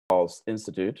PuLSE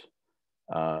Institute.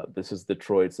 This is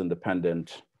Detroit's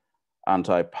independent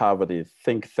anti-poverty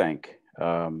think tank,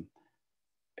 headquartered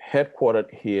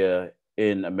here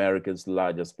in America's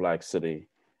largest Black city.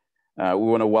 We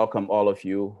want to welcome all of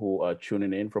you who are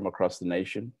tuning in from across the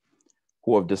nation,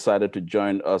 who have decided to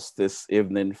join us this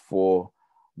evening for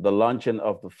the launching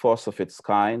of the first of its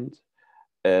kind,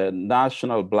 a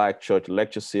National Black Church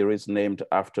Lecture Series named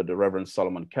after the Reverend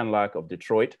Solomon Kinloch of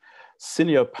Detroit,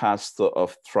 senior pastor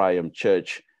of Triumph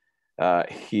Church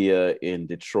here in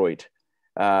Detroit.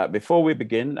 Before we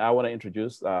begin, I want to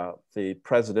introduce the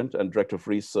president and director of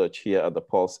research here at the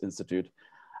PuLSE Institute,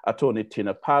 Attorney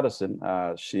Tina Patterson.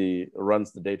 She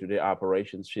runs the day-to-day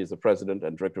operations. She's the president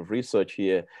and director of research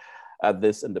here at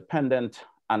this independent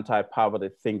anti-poverty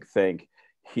think tank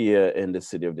here in the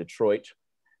city of Detroit.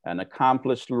 An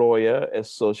accomplished lawyer, a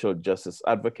social justice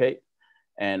advocate,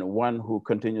 and one who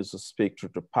continues to speak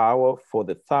truth to power for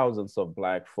the thousands of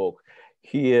Black folk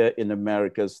here in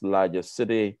America's largest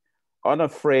city,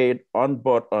 unafraid,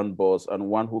 unbought, unbossed, and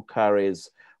one who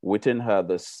carries within her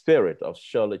the spirit of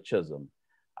Shirley Chisholm.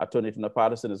 Attorney Tina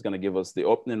Patterson is going to give us the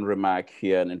opening remark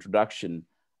here, an introduction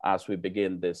as we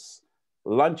begin this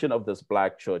launching of this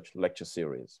Black Church Lecture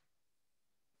Series.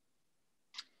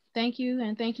 Thank you,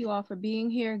 and thank you all for being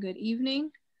here. Good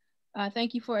evening.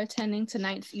 Thank you for attending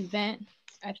tonight's event.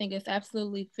 I think it's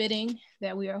absolutely fitting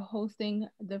that we are hosting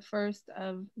the first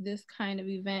of this kind of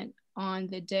event on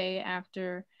the day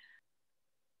after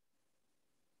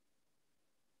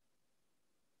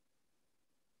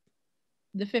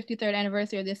the 53rd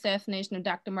anniversary of the assassination of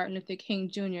Dr. Martin Luther King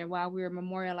Jr. while we were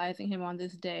memorializing him on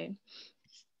this day.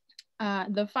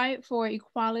 The fight for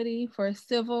equality, for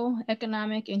civil,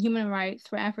 economic, and human rights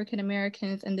for African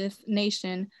Americans in this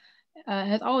nation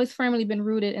has always firmly been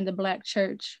rooted in the Black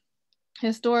church.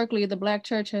 Historically, the Black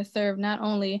church has served not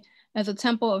only as a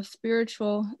temple of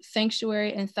spiritual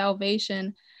sanctuary and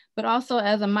salvation, but also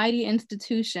as a mighty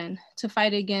institution to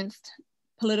fight against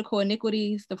political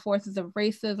iniquities, the forces of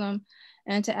racism,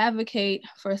 and to advocate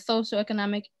for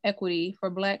socioeconomic equity for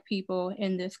Black people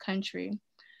in this country.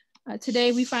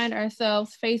 Today, we find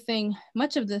ourselves facing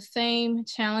much of the same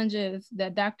challenges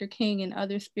that Dr. King and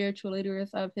other spiritual leaders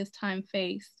of his time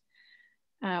faced.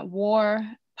 War,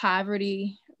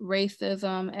 poverty,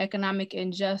 racism, economic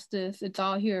injustice, it's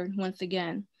all here once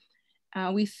again.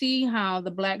 We see how the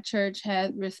Black church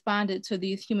has responded to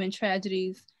these human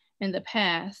tragedies in the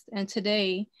past, and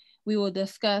today we will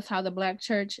discuss how the Black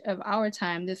church of our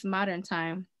time, this modern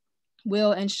time,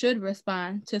 will and should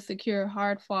respond to secure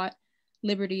hard-fought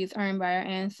liberties earned by our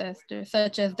ancestors,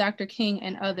 such as Dr. King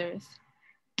and others.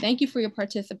 Thank you for your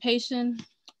participation.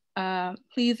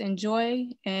 Please enjoy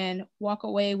and walk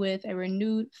away with a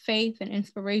renewed faith and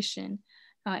inspiration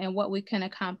in what we can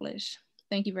accomplish.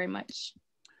 Thank you very much.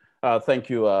 Thank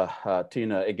you,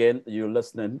 Tina. Again, you're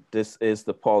listening. This is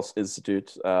the PuLSE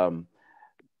Institute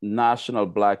National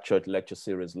Black Church Lecture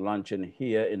Series launching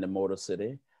here in the Motor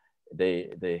City,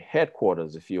 the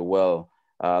headquarters, if you will,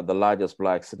 the largest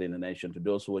Black city in the nation. To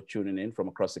those who are tuning in from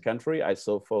across the country, I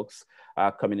saw folks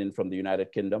coming in from the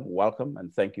United Kingdom. Welcome,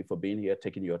 and thank you for being here,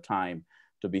 taking your time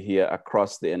to be here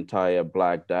across the entire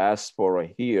Black diaspora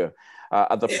here.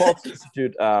 At the PuLSE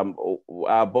Institute,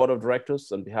 our board of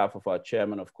directors, on behalf of our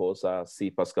chairman, of course,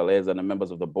 C. Pascalese, and the members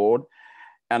of the board,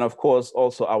 and of course,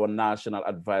 also our national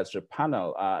advisory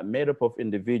panel, made up of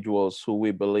individuals who we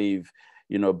believe,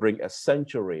 bring a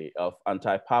century of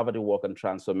anti-poverty work and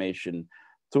transformation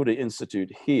through the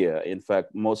Institute here. In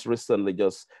fact, most recently,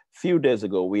 just a few days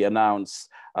ago, we announced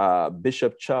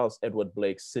Bishop Charles Edward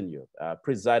Blake Sr.,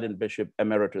 presiding Bishop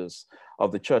Emeritus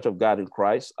of the Church of God in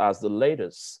Christ, as the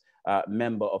latest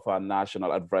member of our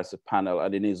National Advisory Panel.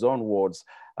 And in his own words,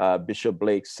 Bishop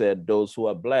Blake said, "Those who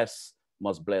are blessed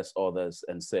must bless others,"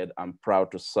 and said, "I'm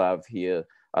proud to serve here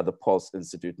at the PuLSE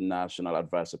Institute National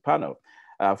Advisory Panel."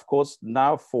 Of course,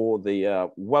 now for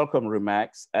the welcome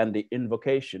remarks and the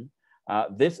invocation.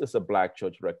 This is a Black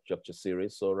Church Lecture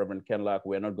Series, so Reverend Kinloch,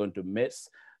 we're not going to miss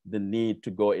the need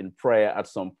to go in prayer at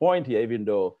some point here, even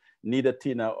though neither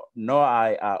Tina nor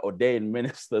I are ordained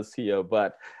ministers here,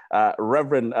 but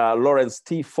Reverend Lawrence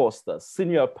T. Foster,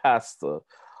 senior pastor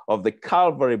of the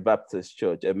Calvary Baptist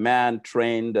Church, a man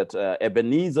trained at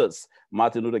Ebenezer's,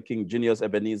 Martin Luther King Jr.'s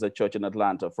Ebenezer Church in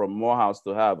Atlanta, from Morehouse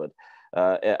to Harvard.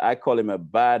 I call him a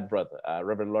bad brother.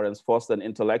 Reverend Lawrence Foster, an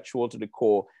intellectual to the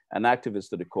core, an activist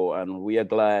to the core, and we are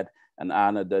glad and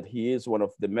honored that he is one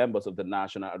of the members of the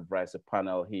National Advisory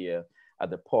Panel here at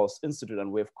the PuLSE Institute,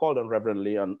 and we've called on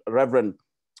Reverend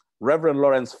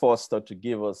Lawrence Foster to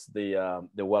give us the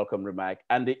welcome remark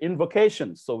and the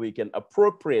invocation, so we can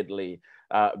appropriately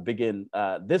begin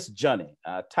this journey.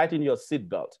 Tighten your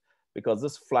seatbelt because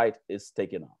this flight is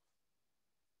taking off.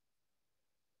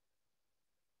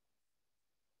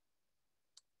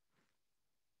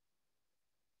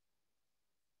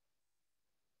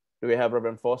 Do we have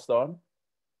Reverend Foster on?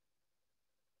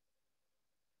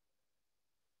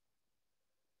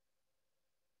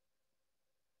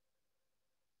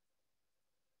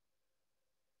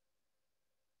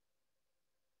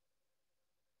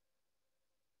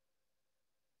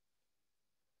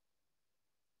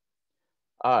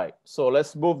 All right, so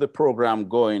let's move the program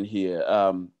going here.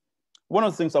 One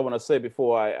of the things I want to say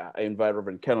before I invite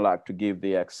Reverend Kinloch to give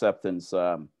the acceptance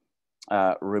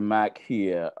remark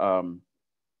here,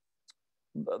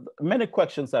 many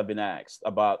questions have been asked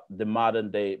about the modern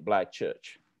day Black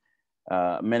church.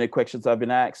 Many questions have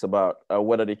been asked about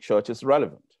whether the church is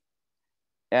relevant.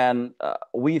 And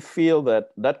we feel that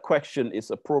that question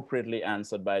is appropriately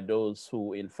answered by those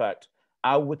who, in fact,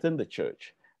 are within the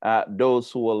church, those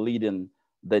who are leading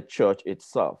the church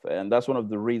itself. And that's one of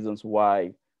the reasons why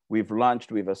we've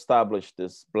established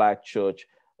this Black church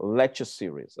lecture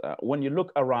series. When you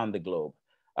look around the globe,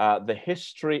 the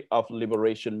history of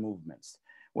liberation movements,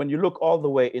 when you look all the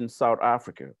way in South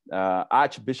Africa,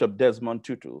 Archbishop Desmond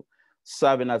Tutu,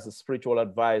 serving as a spiritual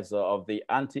advisor of the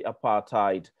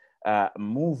anti-apartheid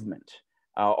movement,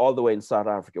 all the way in South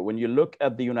Africa. When you look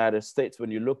at the United States, when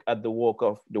you look at the work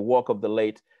of the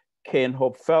late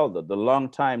Keynote Felder, the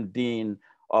longtime dean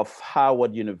of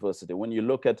Howard University, when you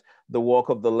look at the work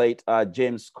of the late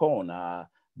James Cone,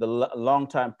 the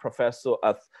longtime professor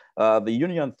at the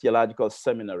Union Theological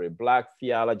Seminary, Black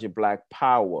Theology, Black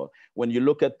Power. When you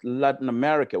look at Latin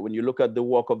America, when you look at the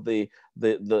work of the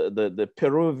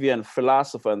Peruvian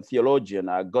philosopher and theologian,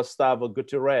 Gustavo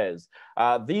Gutierrez,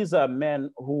 these are men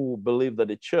who believe that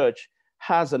the church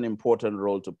has an important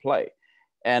role to play.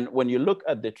 And when you look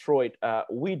at Detroit,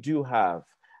 we do have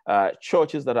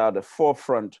churches that are at the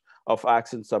forefront of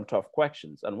asking some tough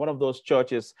questions. And one of those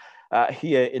churches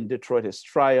here in Detroit is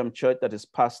Triumph Church, that is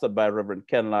pastored by Reverend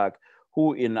Kinloch,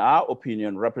 who in our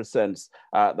opinion represents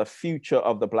the future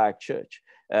of the Black church.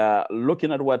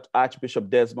 Looking at what Archbishop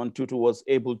Desmond Tutu was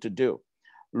able to do,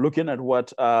 looking at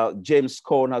what James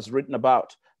Cone has written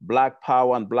about Black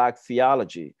power and Black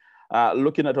theology,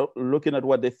 looking at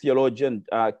what the theologian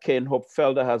Kane Hope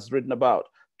Felder has written about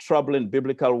troubling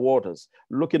biblical waters,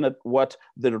 looking at what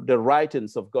the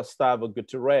writings of Gustavo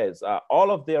Gutierrez, all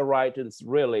of their writings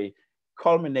really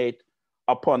culminate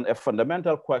upon a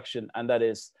fundamental question, and that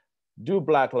is, do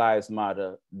Black lives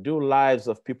matter? Do lives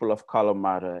of people of color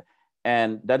matter?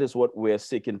 And that is what we're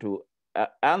seeking to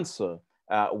answer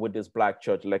with this Black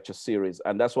Church lecture series.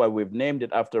 And that's why we've named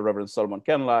it after Reverend Solomon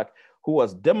Kinloch, who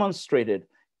has demonstrated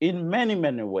in many,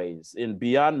 many ways, in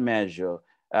beyond measure,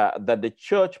 that the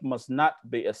church must not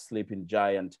be a sleeping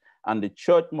giant, and the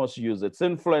church must use its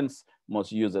influence,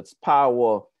 must use its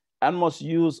power, and must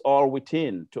use all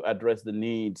within to address the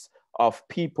needs of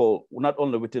people, not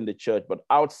only within the church, but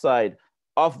outside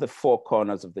of the four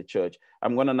corners of the church.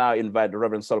 I'm going to now invite the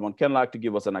Reverend Solomon Kinloch to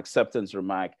give us an acceptance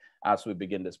remark as we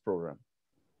begin this program.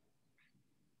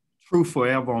 Truth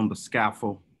forever on the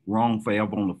scaffold, wrong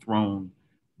forever on the throne,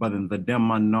 but in the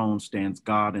dim unknown stands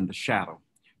God in the shadow,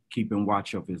 keeping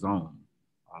watch of his own.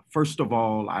 First of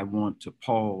all, I want to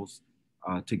pause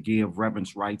to give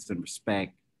reverence, rights, and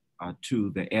respect to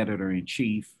the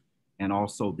editor-in-chief and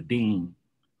also the dean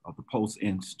of the PuLSE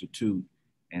Institute,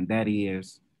 and that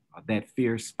is that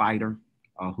fierce fighter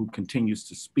who continues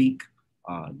to speak,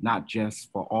 not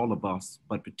just for all of us,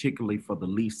 but particularly for the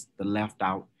least, the left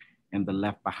out, and the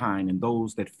left behind, and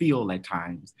those that feel at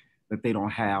times that they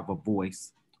don't have a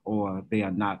voice or they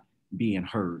are not being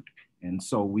heard. And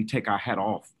so we take our hat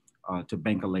off to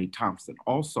Bankalay Thompson.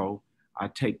 Also, I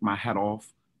take my hat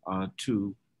off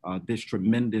to this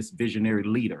tremendous visionary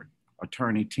leader,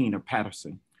 Attorney Tina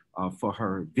Patterson, for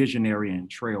her visionary and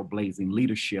trailblazing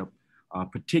leadership,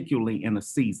 particularly in a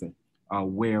season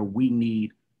where we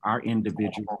need our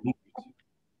individual leaders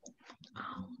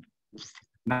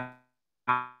not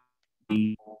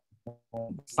be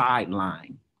on the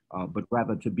sideline, but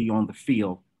rather to be on the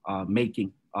field,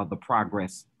 making the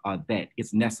progress that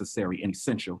is necessary and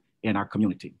essential in our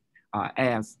community.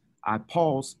 As I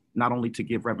pause, not only to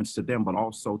give reverence to them, but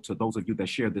also to those of you that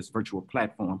share this virtual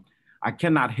platform, I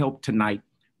cannot help tonight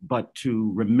but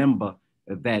to remember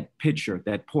that picture,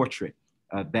 that portrait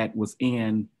that was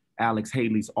in Alex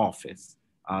Haley's office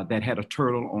that had a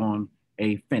turtle on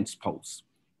a fence post.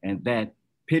 And that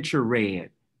picture read,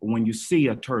 when you see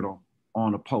a turtle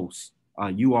on a post,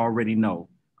 you already know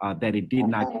that it did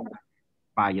not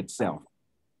by itself.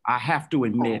 I have to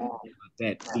admit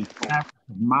that the fact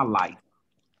of my life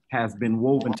has been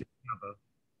woven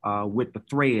together with the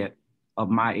thread of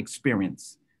my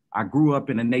experience. I grew up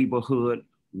in a neighborhood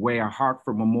where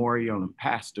Hartford Memorial and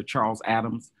Pastor Charles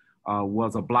Adams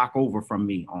was a block over from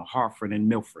me on Hartford and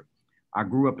Milford. I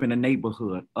grew up in a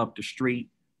neighborhood up the street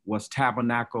was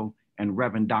Tabernacle and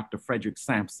Reverend Dr. Frederick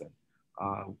Sampson.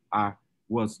 I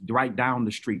was right down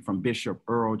the street from Bishop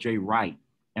Earl J. Wright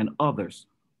and others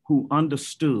who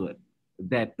understood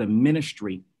that the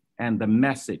ministry and the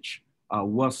message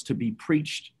was to be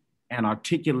preached and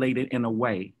articulated in a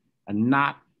way,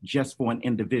 not just for an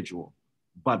individual,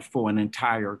 but for an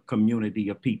entire community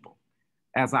of people.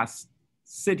 As I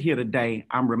sit here today,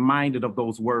 I'm reminded of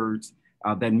those words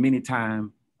that many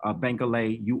times,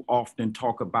 Bankole, you often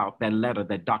talk about that letter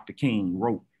that Dr. King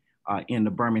wrote in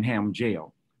the Birmingham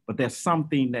jail. But there's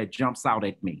something that jumps out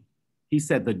at me. He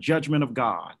said, the judgment of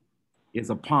God is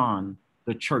upon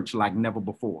the church like never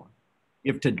before.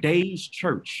 If today's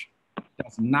church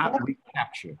does not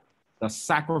recapture the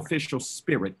sacrificial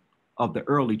spirit of the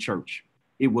early church,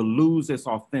 it will lose its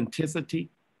authenticity,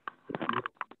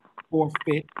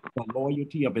 forfeit the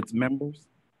loyalty of its members,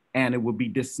 and it will be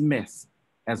dismissed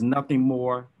as nothing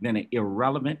more than an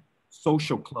irrelevant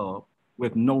social club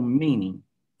with no meaning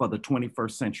for the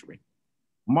 21st century.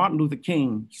 Martin Luther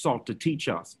King sought to teach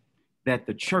us that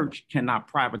the church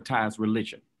cannot privatize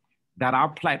religion, that our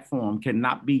platform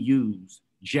cannot be used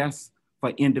just for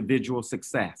individual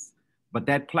success, but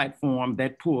that platform,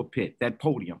 that pulpit, that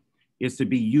podium is to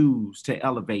be used to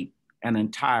elevate an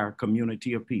entire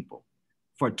community of people.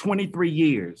 For 23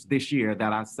 years this year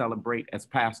that I celebrate as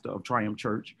pastor of Triumph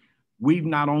Church, we've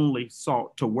not only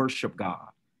sought to worship God,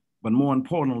 but more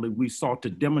importantly, we sought to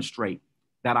demonstrate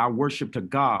that our worship to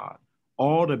God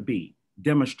ought to be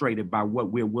demonstrated by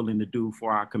what we're willing to do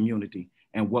for our community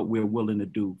and what we're willing to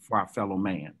do for our fellow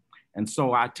man. And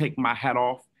so I take my hat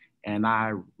off and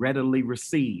I readily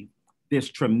receive this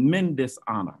tremendous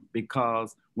honor,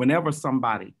 because whenever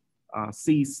somebody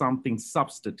sees something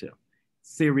substantive,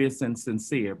 serious and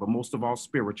sincere, but most of all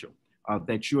spiritual,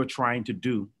 that you're trying to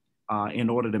do in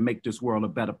order to make this world a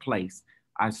better place,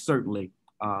 I certainly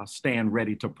stand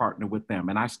ready to partner with them.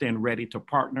 And I stand ready to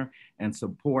partner and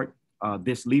support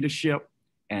this leadership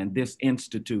and this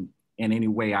institute in any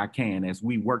way I can as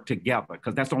we work together,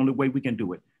 because that's the only way we can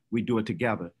do it. We do it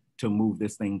together to move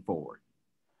this thing forward.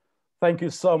 Thank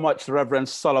you so much, Reverend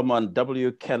Solomon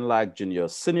W. Kinloch Jr.,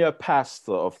 Senior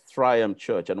Pastor of Triumph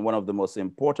Church and one of the most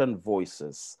important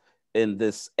voices in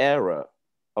this era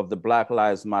of the Black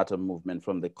Lives Matter movement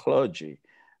from the clergy.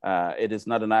 It is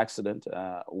not an accident.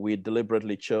 We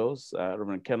deliberately chose,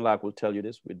 Reverend Kinloch will tell you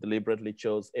this, we deliberately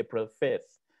chose April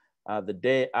 5th, the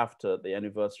day after the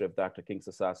anniversary of Dr. King's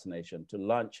assassination, to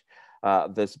launch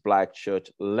this Black Church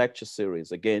lecture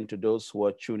series. Again, to those who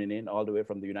are tuning in all the way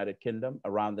from the United Kingdom,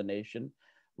 around the nation,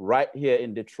 right here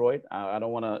in Detroit. I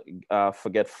don't want to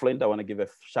forget Flint. I want to give a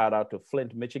shout out to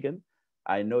Flint, Michigan.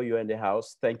 I know you're in the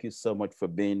house. Thank you so much for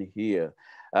being here.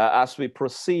 As we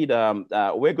proceed,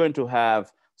 we're going to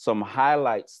have some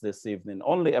highlights this evening,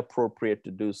 only appropriate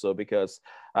to do so because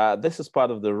this is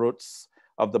part of the roots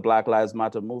of the Black Lives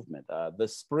Matter movement, the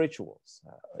spirituals,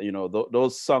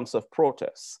 those songs of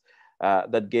protest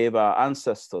that gave our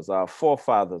ancestors, our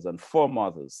forefathers and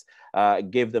foremothers,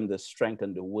 gave them the strength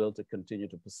and the will to continue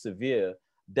to persevere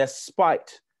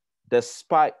despite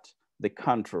the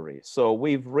contrary. So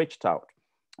we've reached out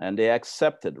and they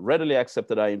readily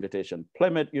accepted our invitation.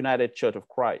 Plymouth United Church of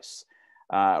Christ,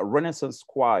 Renaissance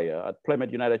Choir at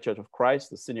Plymouth United Church of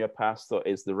Christ. The senior pastor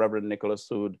is the Reverend Nicholas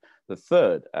Hood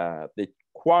III. The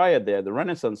choir there, the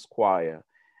Renaissance Choir,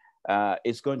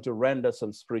 is going to render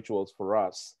some spirituals for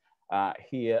us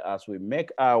here as we make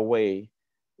our way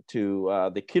to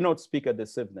the keynote speaker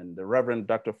this evening, the Reverend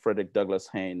Dr. Frederick Douglass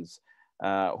Haynes,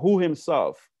 who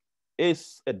himself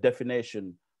is a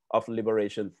definition of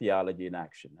liberation theology in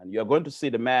action. And you're going to see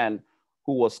the man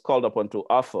who was called upon to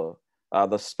offer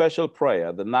the special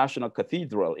prayer, the National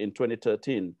Cathedral in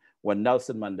 2013, when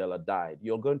Nelson Mandela died.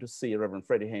 You're going to see Reverend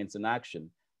Freddie Haynes in action,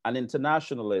 an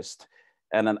internationalist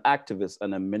and an activist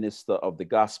and a minister of the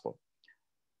gospel.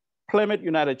 Plymouth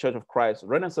United Church of Christ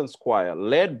Renaissance Choir,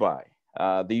 led by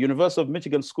the University of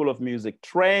Michigan School of Music,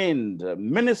 trained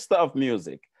minister of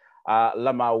music,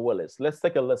 Lamar Willis. Let's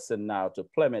take a listen now to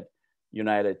Plymouth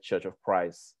United Church of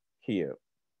Christ here.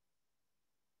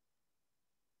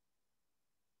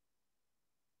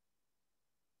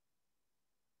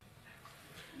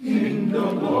 In the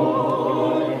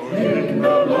Lord,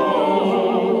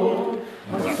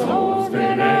 my soul's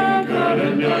been anchored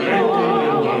in the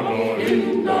Lord.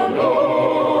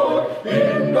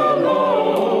 In the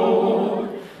Lord,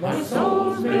 my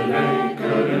soul's been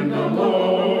anchored in the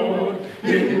Lord.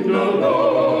 In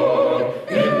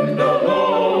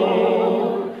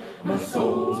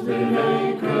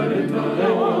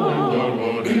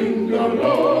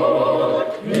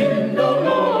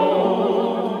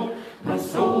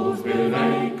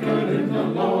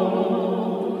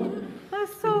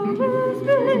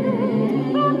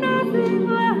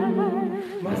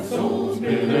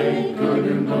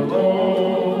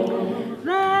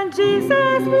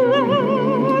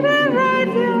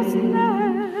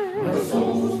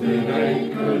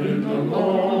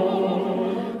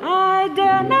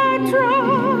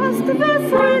trust the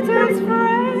sweetest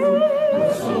friend. My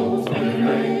soul's been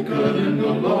anchored in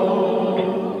the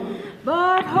Lord.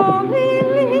 But wholly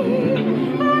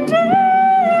lean on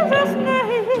Jesus'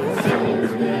 name. My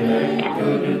soul's been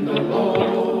anchored in the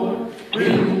Lord.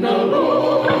 In the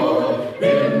Lord,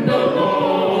 in the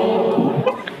Lord.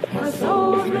 My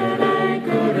soul's been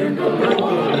anchored in the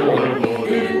Lord.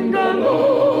 In the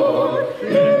Lord,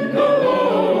 in the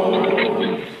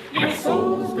Lord. My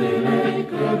soul's been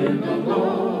anchored in the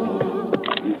Lord.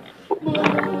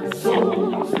 My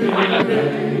soul's been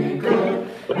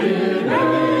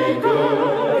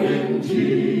anchored in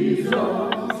Jesus.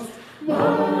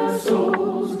 My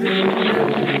soul's been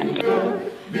anchored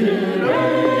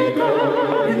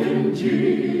in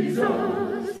Jesus.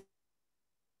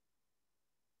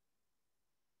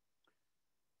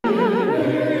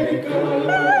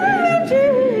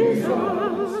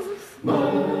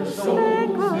 My soul's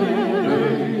been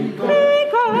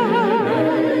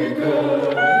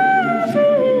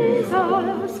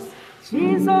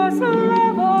Jesus,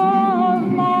 love of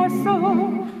my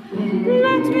soul,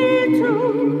 let me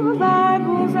to thy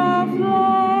bosom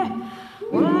fly,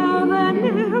 while the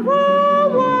narrow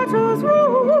waters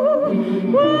roll,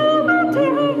 while the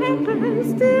tempest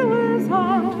still is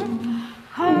high.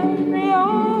 Hide me,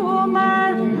 oh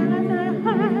my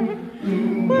life,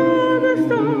 while the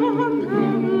storm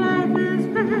of life is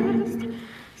past,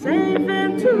 safe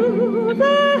into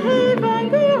the haven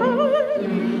good.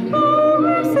 Oh,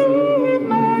 receive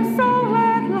my soul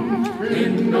at last.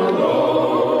 In the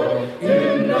Lord,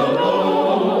 in the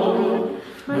Lord.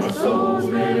 My soul's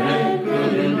been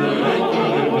anchored in the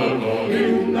Lord.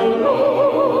 In the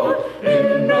Lord,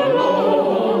 in the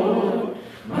Lord.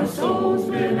 My soul's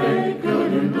been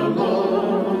anchored in the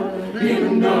Lord.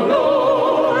 In the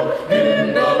Lord,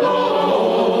 in the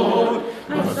Lord.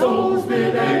 My soul's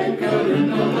been anchored in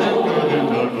the Lord.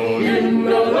 In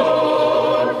the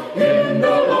Lord, in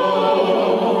the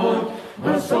Lord.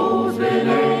 My soul's been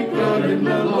anchored in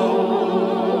the Lord.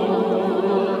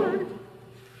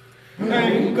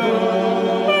 Anchored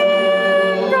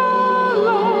in the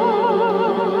Lord.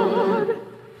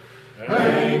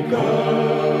 Anchored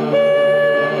in the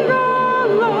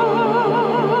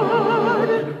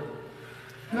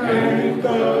Lord. Anchored in the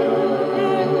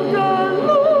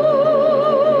Lord.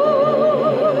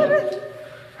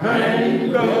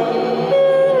 Anchored.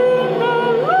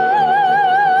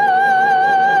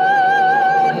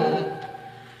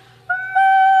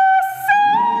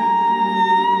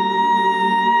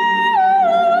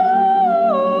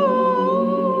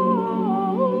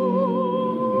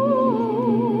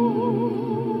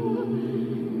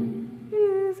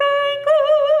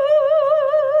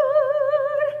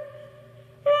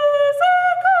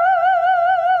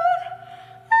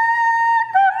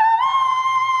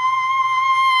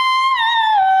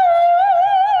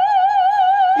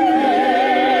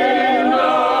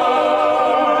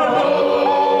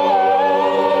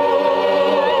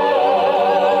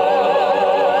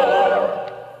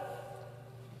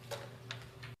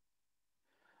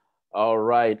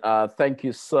 Thank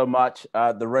you so much,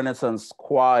 the Renaissance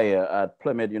Choir at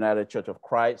Plymouth United Church of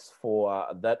Christ for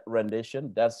that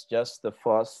rendition. That's just the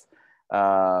first.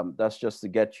 That's just to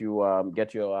get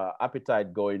your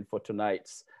appetite going for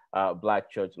tonight's Black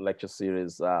Church Lecture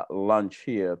Series lunch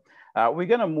here. We're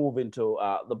going to move into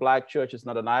the Black Church is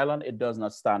not an island. It does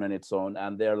not stand on its own.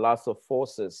 And there are lots of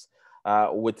forces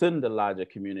within the larger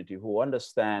community who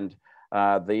understand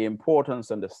the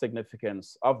importance and the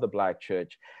significance of the Black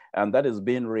Church. And that is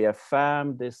being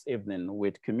reaffirmed this evening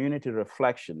with community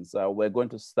reflections. We're going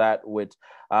to start with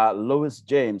Louis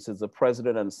James, who's the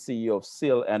president and CEO of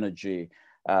SEAL Energy,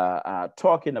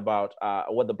 talking about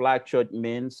what the Black Church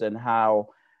means and how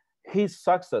his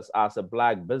success as a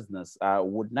Black business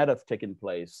would not have taken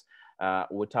place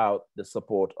without the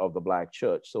support of the Black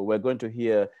Church. So we're going to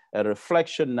hear a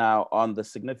reflection now on the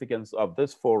significance of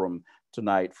this forum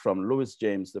tonight from Louis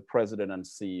James, the president and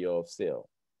CEO of SEAL.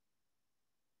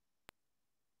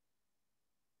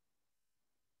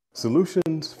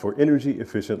 Solutions for Energy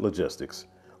Efficient Logistics,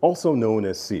 also known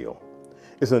as SEAL,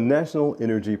 is a national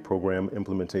energy program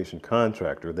implementation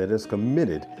contractor that is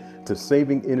committed to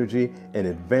saving energy and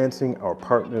advancing our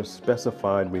partners'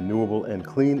 specified renewable and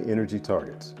clean energy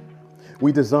targets.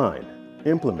 We design,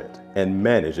 implement, and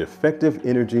manage effective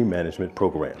energy management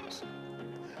programs.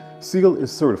 SEAL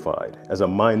is certified as a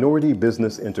minority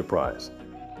business enterprise.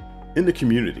 In the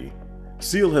community,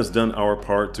 SEAL has done our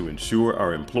part to ensure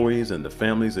our employees and the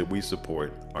families that we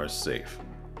support are safe.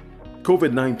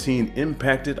 COVID-19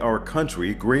 impacted our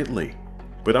country greatly,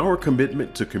 but our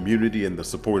commitment to community and the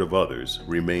support of others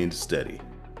remained steady.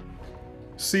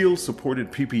 SEAL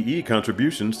supported PPE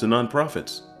contributions to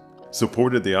nonprofits,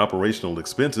 supported the operational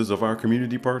expenses of our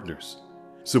community partners,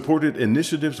 supported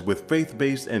initiatives with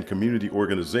faith-based and community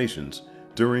organizations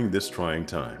during this trying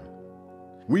time.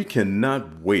 We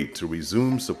cannot wait to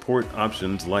resume support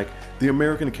options like the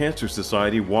American Cancer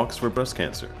Society Walks for Breast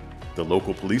Cancer, the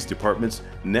local police department's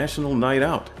National Night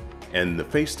Out, and the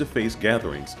face-to-face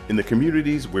gatherings in the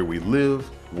communities where we live,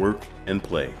 work, and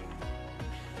play.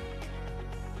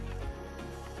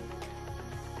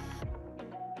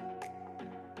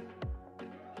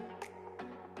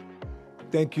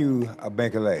 Thank you,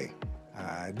 Bankole.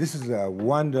 This is a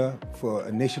wonderful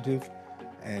initiative,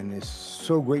 and it's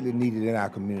so greatly needed in our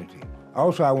community.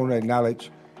 Also, I want to acknowledge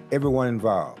everyone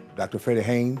involved, Dr. Frederick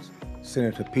Haynes,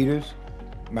 Senator Peters,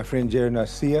 my friend Jerry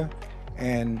Narcia,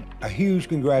 and a huge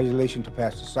congratulations to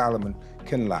Pastor Solomon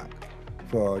Kinloch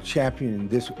for championing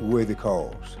this worthy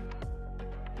cause.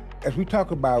 As we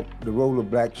talk about the role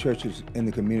of Black churches in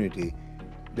the community,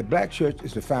 the Black church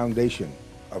is the foundation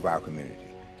of our community.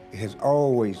 It has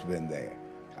always been there.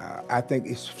 I think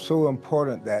it's so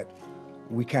important that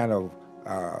we kind of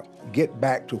get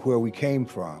back to where we came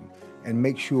from and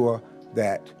make sure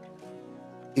that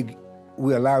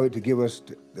we allow it to give us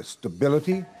the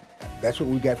stability. That's what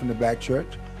we got from the Black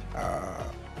church.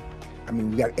 I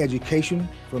mean, we got education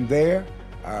from there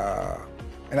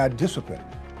and our discipline.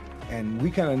 And we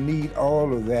kind of need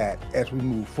all of that as we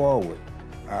move forward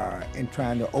in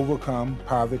trying to overcome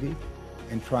poverty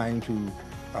and trying to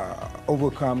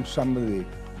overcome some of the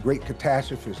great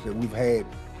catastrophes that we've had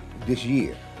this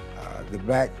year. The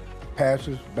Black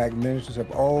pastors, Black ministers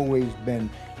have always been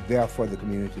there for the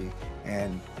community,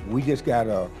 and we just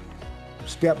gotta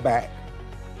step back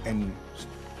and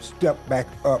step back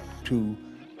up to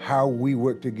how we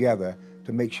work together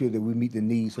to make sure that we meet the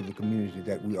needs of the community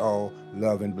that we all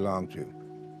love and belong to.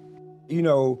 You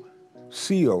know,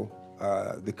 SEAL,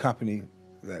 the company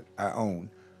that I own,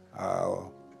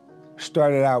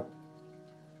 started out,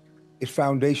 its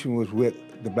foundation was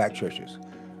with the Black churches.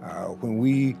 When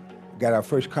we got our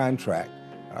first contract,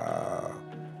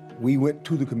 we went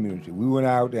to the community. We went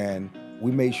out and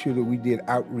we made sure that we did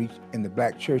outreach in the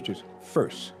Black churches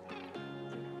first.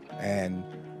 And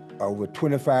over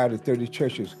 25 to 30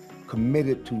 churches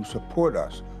committed to support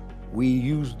us. We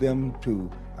used them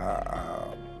to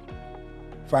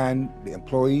find the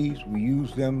employees. We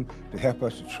used them to help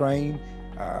us to train.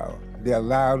 They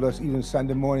allowed us even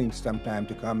Sunday mornings sometime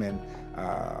to come and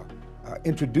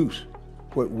introduce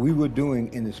what we were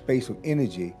doing in the space of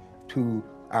energy to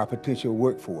our potential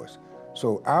workforce.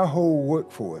 So our whole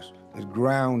workforce is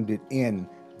grounded in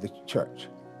the church,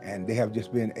 and they have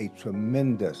just been a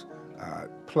tremendous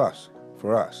plus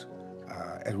for us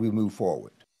as we move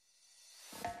forward.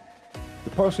 The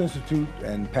PuLSE Institute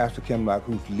and Pastor Kinloch,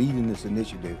 who's leading this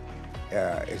initiative,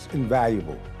 is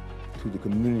invaluable to the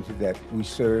community that we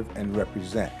serve and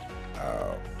represent.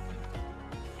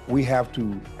 We have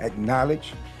to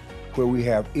acknowledge where we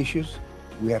have issues.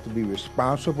 We have to be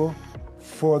responsible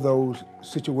for those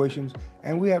situations,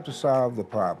 and we have to solve the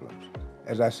problems.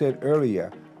 As I said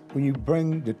earlier, when you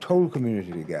bring the total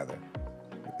community together,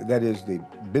 that is the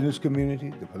business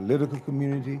community, the political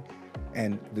community,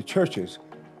 and the churches,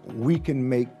 we can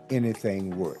make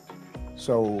anything work.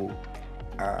 So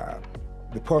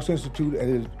the PuLSE Institute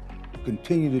has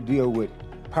continued to deal with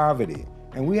poverty,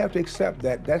 and we have to accept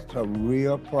that that's a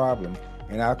real problem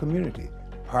in our community.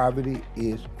 Poverty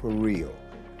is for real,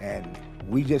 and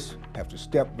we just have to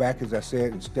step back, as I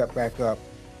said, and step back up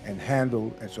and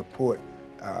handle and support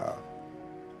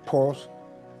PuLSE,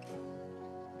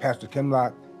 Pastor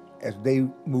Kinloch, as they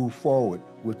move forward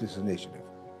with this initiative.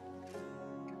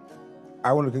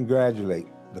 I want to congratulate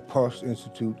the PuLSE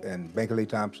Institute and Bankole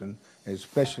Thompson, and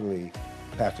especially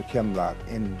Pastor Kinloch,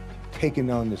 in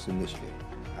taking on this initiative.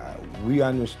 We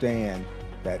understand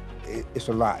that it's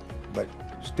a lot, but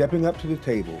stepping up to the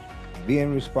table,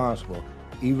 being responsible,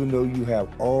 even though you have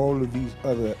all of these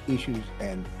other issues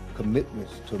and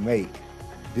commitments to make,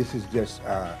 this is just,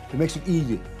 it makes it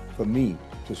easy for me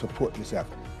to support this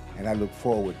effort. And I look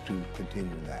forward to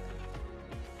continuing that.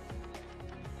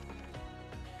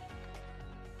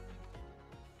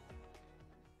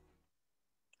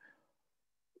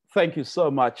 Thank you so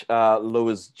much,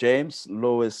 Louis James,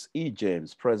 Louis E.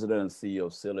 James, President and CEO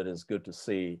of SEAL. It is good to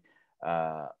see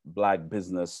Black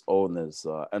business owners,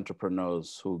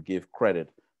 entrepreneurs who give credit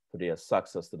for their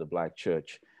success to the Black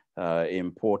church.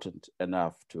 Important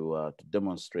enough to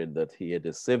demonstrate that here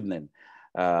this evening.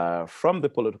 From the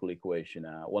political equation,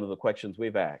 one of the questions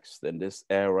we've asked in this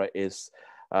era is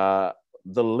the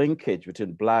linkage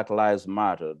between Black Lives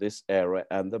Matter, this era,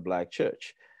 and the Black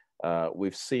church.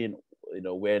 We've seen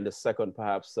we're in the second,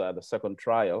 perhaps the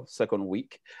second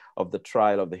week of the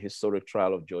trial, of the historic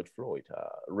trial of George Floyd.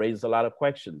 Raised a lot of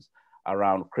questions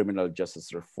around criminal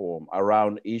justice reform,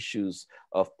 around issues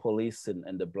of policing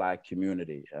in the Black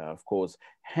community. Of course,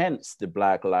 hence the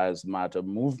Black Lives Matter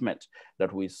movement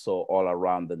that we saw all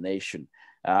around the nation.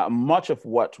 Much of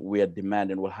what we are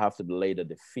demanding will have to be laid at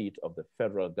the feet of the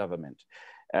federal government.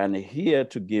 And here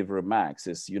to give remarks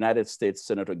is United States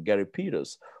Senator Gary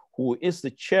Peters, who is the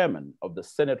chairman of the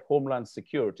Senate Homeland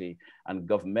Security and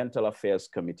Governmental Affairs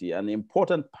Committee, an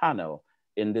important panel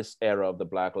in this era of the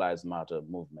Black Lives Matter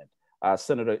movement.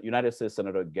 United States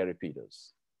Senator Gary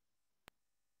Peters.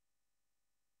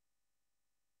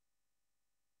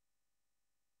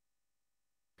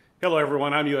 Hello,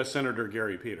 everyone. I'm U.S. Senator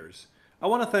Gary Peters. I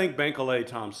want to thank Bankole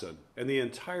Thompson and the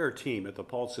entire team at the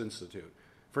PuLSE Institute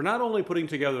for not only putting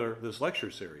together this lecture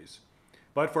series,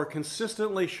 but for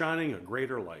consistently shining a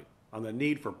greater light on the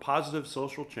need for positive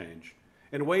social change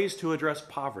and ways to address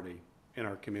poverty in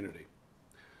our community.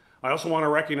 I also want to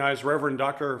recognize Reverend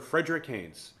Dr. Frederick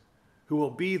Haynes, who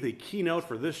will be the keynote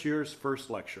for this year's first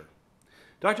lecture.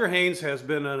 Dr. Haynes has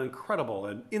been an incredible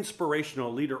and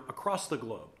inspirational leader across the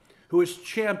globe who has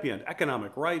championed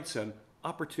economic rights and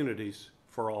opportunities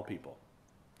for all people.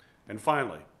 And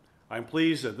finally, I'm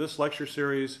pleased that this lecture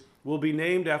series will be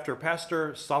named after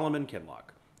Pastor Solomon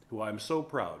Kinloch, who I'm so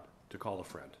proud to call a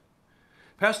friend.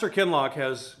 Pastor Kinloch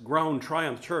has grown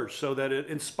Triumph Church so that it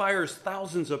inspires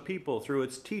thousands of people through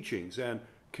its teachings and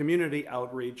community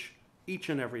outreach each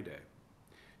and every day.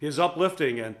 His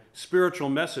uplifting and spiritual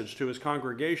message to his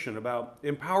congregation about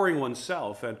empowering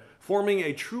oneself and forming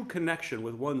a true connection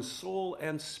with one's soul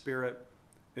and spirit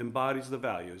embodies the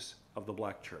values of the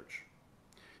Black church.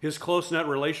 His close-knit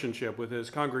relationship with his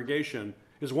congregation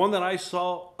is one that I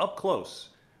saw up close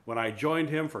when I joined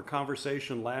him for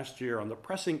conversation last year on the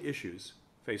pressing issues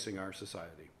facing our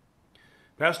society.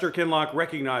 Pastor Kinloch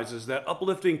recognizes that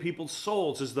uplifting people's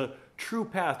souls is the true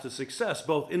path to success,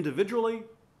 both individually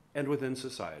and within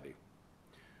society.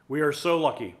 We are so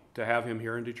lucky to have him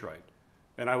here in Detroit,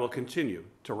 and I will continue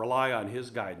to rely on his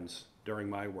guidance during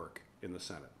my work in the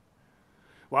Senate.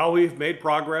 While we've made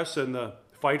progress in the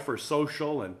fight for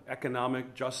social and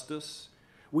economic justice,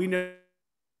 we know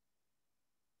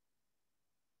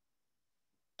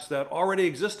that already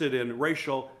existed in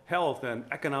racial, health, and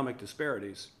economic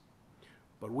disparities,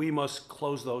 but we must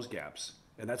close those gaps,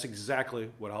 and that's exactly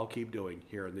what I'll keep doing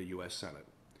here in the U.S. Senate.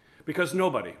 Because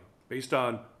nobody, based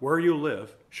on where you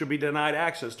live, should be denied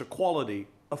access to quality,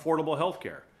 affordable health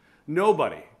care.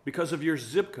 Nobody, because of your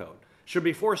zip code, should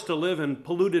be forced to live in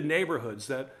polluted neighborhoods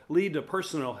that lead to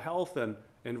personal health and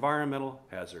environmental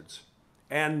hazards.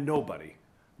 And nobody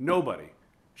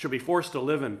should be forced to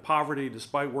live in poverty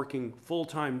despite working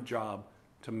full-time job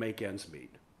to make ends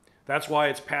meet. That's why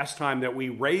it's past time that we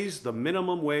raise the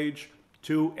minimum wage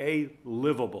to a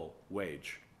livable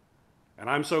wage. And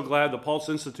I'm so glad the PuLSE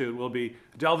Institute will be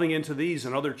delving into these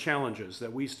and other challenges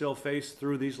that we still face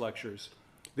through these lectures.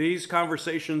 These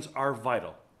conversations are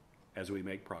vital as we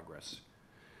make progress.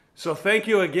 So thank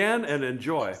you again and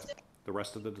enjoy the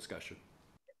rest of the discussion.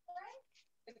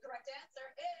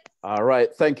 All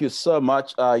right, thank you so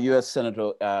much, U.S.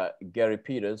 Senator Gary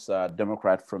Peters,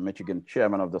 Democrat from Michigan,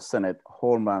 Chairman of the Senate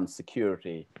Homeland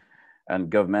Security and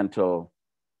Governmental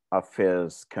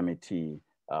Affairs Committee.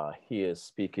 He is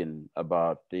speaking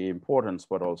about the importance,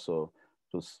 but also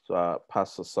to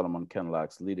Pastor Solomon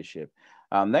Kinloch's leadership.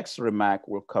 Next remark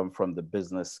will come from the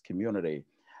business community.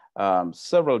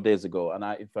 Several days ago, and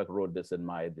I in fact wrote this in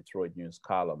my Detroit News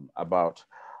column about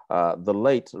the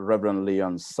late Reverend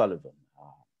Leon Sullivan,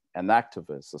 an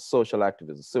activist, a social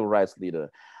activist, a civil rights leader,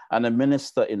 and a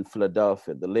minister in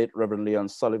Philadelphia. The late Reverend Leon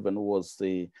Sullivan was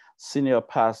the senior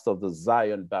pastor of the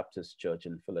Zion Baptist Church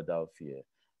in Philadelphia.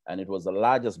 And it was the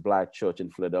largest Black church in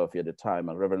Philadelphia at the time.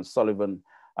 And Reverend Sullivan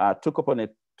took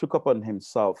upon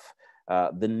himself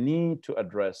the need to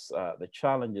address the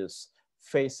challenges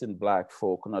facing Black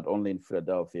folk, not only in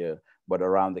Philadelphia, but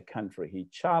around the country. He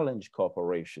challenged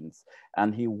corporations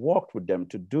and he worked with them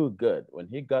to do good. When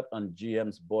he got on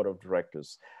GM's board of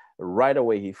directors, right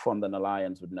away he formed an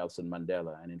alliance with Nelson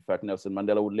Mandela. And in fact, Nelson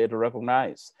Mandela would later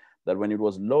recognize that when it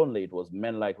was lonely, it was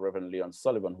men like Reverend Leon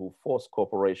Sullivan who forced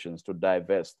corporations to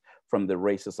divest from the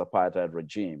racist apartheid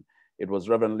regime. It was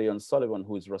Reverend Leon Sullivan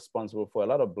who is responsible for a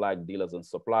lot of Black dealers and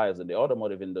suppliers in the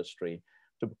automotive industry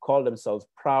to call themselves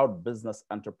proud business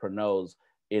entrepreneurs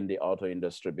in the auto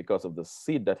industry because of the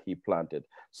seed that he planted.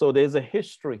 So there's a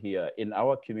history here in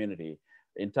our community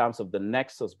in terms of the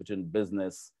nexus between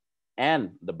business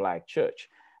and the Black church.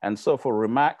 And so for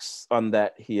remarks on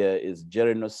that here is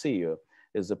Jerry Nocio,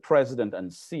 is the president and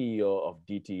CEO of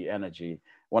DTE Energy,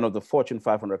 one of the Fortune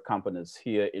 500 companies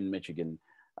here in Michigan,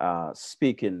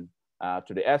 speaking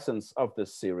to the essence of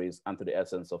this series and to the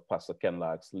essence of Pastor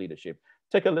Kinloch's leadership.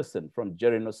 Take a listen from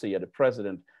Jerry Norcia, the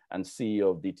president and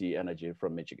CEO of DTE Energy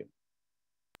from Michigan.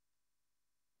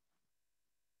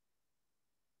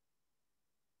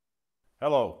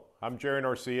 Hello, I'm Jerry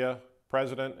Norcia,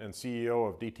 president and CEO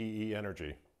of DTE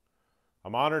Energy.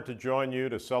 I'm honored to join you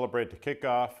to celebrate the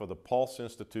kickoff of the PuLSE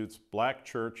Institute's Black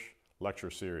Church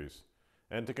Lecture Series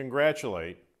and to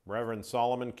congratulate Reverend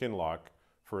Solomon Kinloch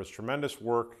for his tremendous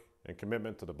work and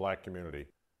commitment to the Black community.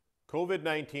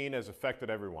 COVID-19 has affected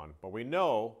everyone, but we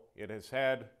know it has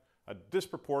had a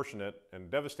disproportionate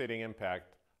and devastating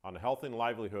impact on the health and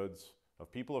livelihoods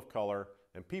of people of color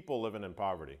and people living in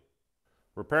poverty.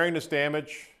 Repairing this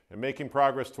damage and making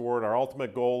progress toward our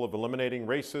ultimate goal of eliminating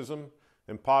racism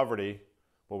and poverty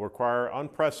will require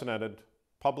unprecedented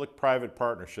public-private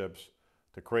partnerships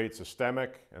to create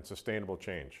systemic and sustainable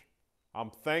change. I'm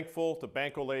thankful to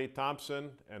Bankolay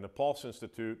Thompson and the PuLSE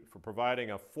Institute for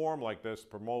providing a forum like this to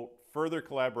promote further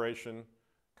collaboration,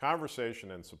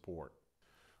 conversation, and support.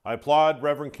 I applaud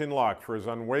Reverend Kinloch for his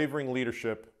unwavering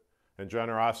leadership and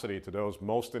generosity to those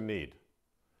most in need.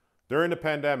 During the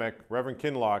pandemic, Reverend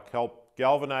Kinloch helped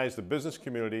galvanize the business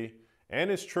community, and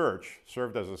his church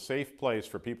served as a safe place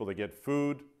for people to get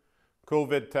food,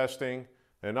 COVID testing,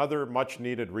 and other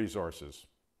much-needed resources.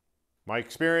 My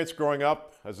experience growing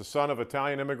up as the son of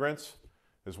Italian immigrants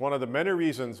is one of the many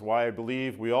reasons why I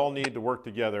believe we all need to work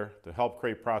together to help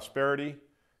create prosperity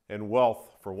and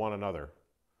wealth for one another.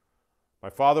 My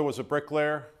father was a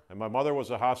bricklayer and my mother was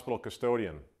a hospital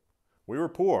custodian. We were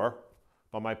poor,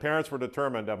 but my parents were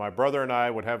determined that my brother and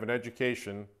I would have an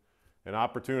education and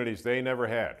opportunities they never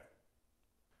had.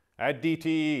 At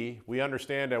DTE, we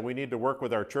understand that we need to work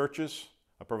with our churches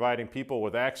of providing people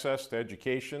with access to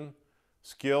education,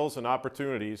 skills, and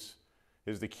opportunities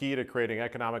is the key to creating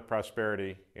economic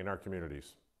prosperity in our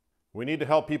communities. We need to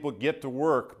help people get to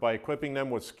work by equipping them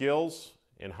with skills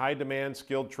in high-demand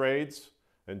skilled trades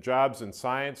and jobs in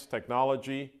science,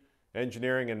 technology,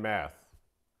 engineering, and math.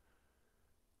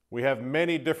 We have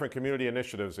many different community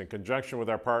initiatives in conjunction with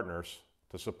our partners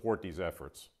to support these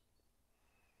efforts.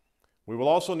 We will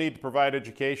also need to provide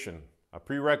education, a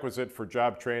prerequisite for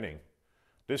job training.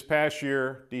 This past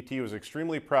year, DT was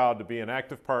extremely proud to be an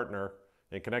active partner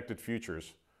in Connected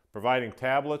Futures, providing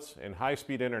tablets and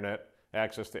high-speed internet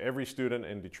access to every student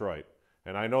in Detroit.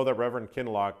 And I know that Reverend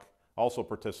Kinloch also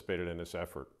participated in this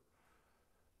effort.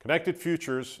 Connected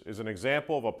Futures is an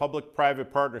example of a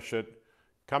public-private partnership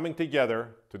coming together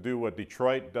to do what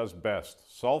Detroit does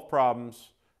best, solve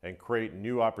problems and create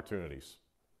new opportunities.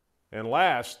 And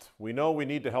last, we know we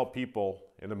need to help people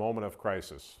in the moment of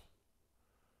crisis.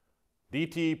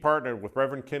 DTE partnered with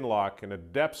Reverend Kinloch in the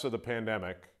depths of the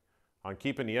pandemic on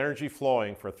keeping the energy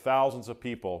flowing for thousands of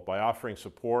people by offering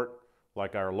support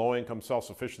like our low-income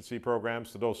self-sufficiency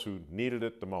programs to those who needed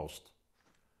it the most.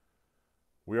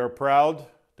 We are proud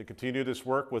to continue this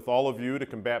work with all of you to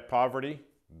combat poverty,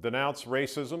 denounce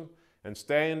racism, and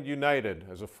stand united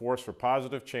as a force for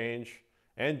positive change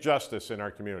and justice in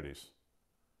our communities.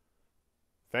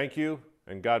 Thank you,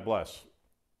 and God bless.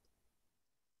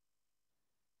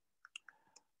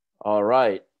 All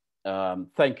right.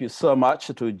 Thank you so much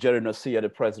to Jerry Norcia, the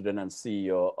president and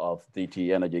CEO of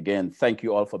DTE Energy. Again, thank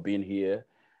you all for being here.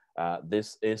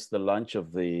 This is the launch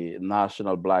of the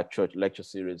National Black Church Lecture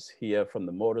Series here from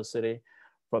the Motor City,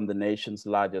 from the nation's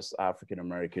largest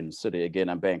African-American city. Again,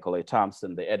 I'm Bankolay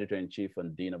Thompson, the editor-in-chief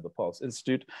and dean of the PuLSE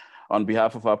Institute. On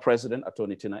behalf of our president,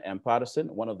 Attorney Tina M. Patterson,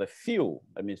 one of the few,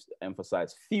 let me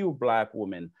emphasize, few Black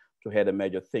women to head a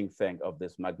major think tank of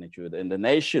this magnitude in the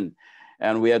nation.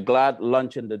 And we are glad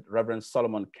launching the Reverend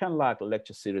Solomon Kinloch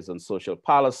Lecture Series on social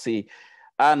policy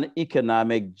and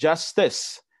economic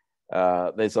justice.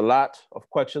 There's a lot of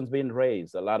questions being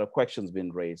raised,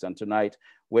 And tonight,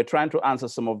 we're trying to answer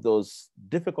some of those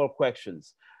difficult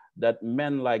questions that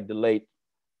men like the late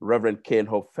Reverend Kane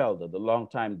Hope Felder, the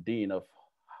longtime dean of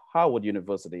Howard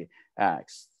University,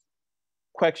 asked.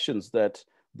 Questions that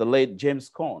the late James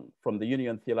Cone from the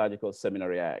Union Theological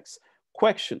Seminary asks.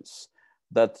 Questions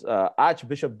that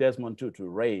Archbishop Desmond Tutu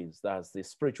raised as the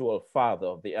spiritual father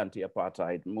of the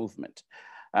anti-apartheid movement.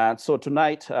 And so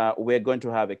tonight, we're going to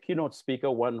have a keynote speaker,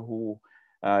 one who,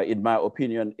 in my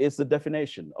opinion, is the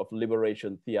definition of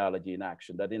liberation theology in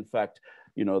action. That in fact,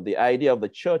 you know, the idea of the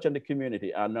church and the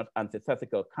community are not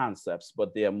antithetical concepts,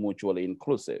 but they are mutually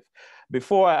inclusive.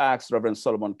 Before I ask Reverend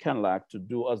Solomon Kinloch to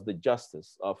do us the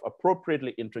justice of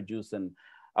appropriately introducing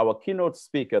our keynote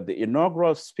speaker, the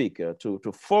inaugural speaker, to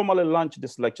formally launch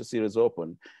this lecture series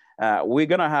open, We're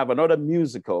going to have another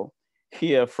musical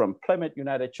here from Plymouth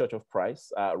United Church of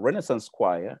Christ, Renaissance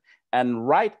Choir. And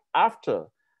right after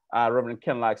Reverend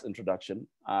Kinloch's introduction,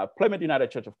 Plymouth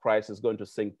United Church of Christ is going to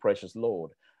sing Precious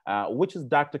Lord, which is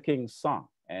Dr. King's song.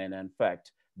 And in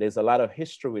fact, there's a lot of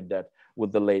history with that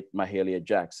with the late Mahalia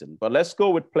Jackson. But let's go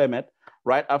with Plymouth.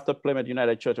 Right after Plymouth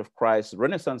United Church of Christ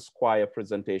Renaissance Choir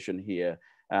presentation here,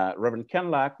 Reverend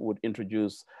Kinloch would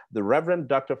introduce the Reverend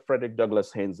Dr. Frederick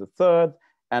Douglass Haynes III.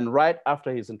 And right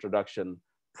after his introduction,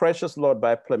 Precious Lord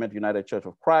by Plymouth United Church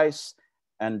of Christ.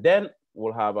 And then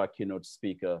we'll have our keynote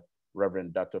speaker,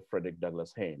 Reverend Dr. Frederick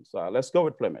Douglass Haynes. So let's go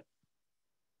with Plymouth.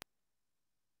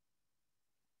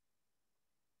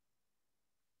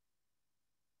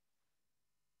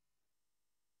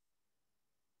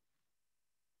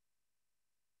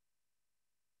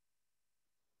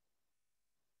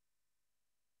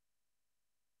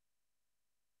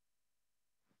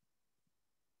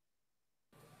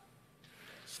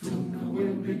 Sooner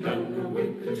will be done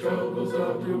with the troubles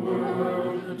of the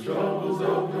world, the troubles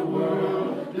of the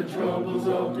world, the troubles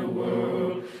of the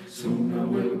world. Sooner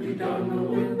will be done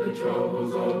with the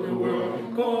troubles of the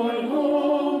world, going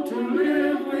home to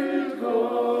live with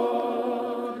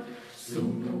God.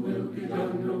 Sooner will be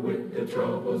done with the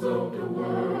troubles of the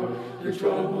world, the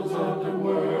troubles of the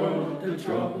world, the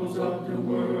troubles of the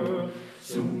world.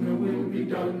 Sooner we'll be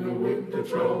done with the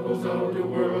troubles of the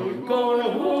world, going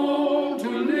home to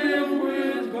live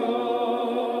with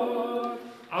God.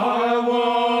 I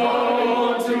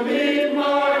want to meet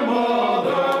my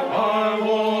mother. I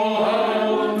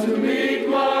want to meet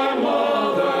my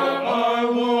mother. I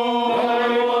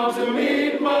want to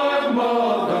meet my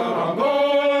mother. I'm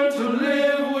going to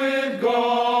live with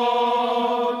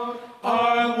God.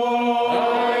 I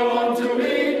want to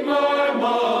meet my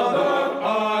mother.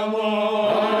 I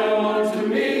want to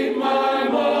meet my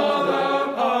mother.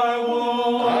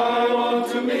 I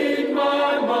want to meet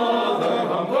my mother.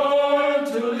 I'm going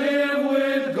to live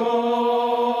with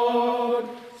God.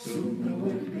 Sooner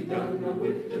we'll be done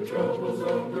with the troubles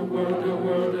of the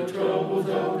world, the troubles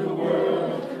of the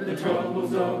world, the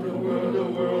troubles of the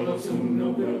world. Sooner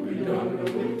we'll be done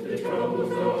with the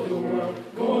troubles of the world,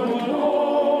 going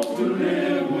home to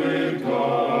live with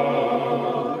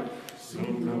God.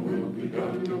 Sooner we'll be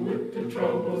done with the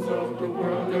troubles of the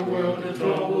world, the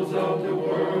troubles of the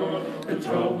world, the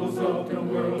troubles of the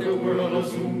world.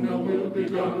 Sooner we'll be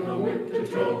done with the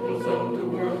troubles of the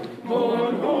world,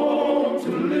 going home to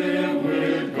live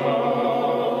with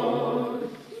God.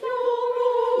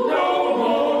 No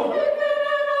more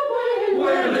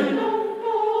wailing, no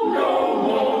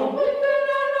more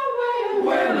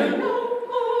wailing,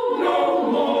 no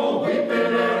more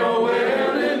weeping and a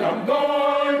wailing. I'm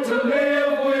going to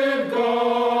live with God.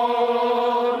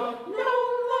 No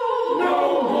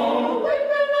more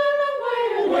wailing,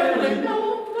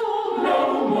 no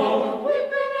more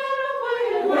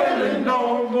wailing, no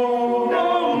more, no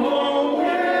more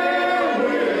wailing,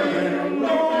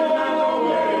 no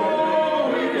more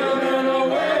weeping and a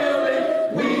wailing,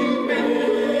 weeping,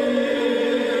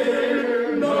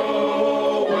 no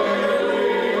wailing,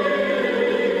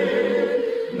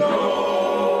 no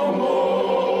more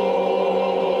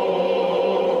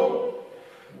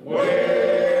wailing,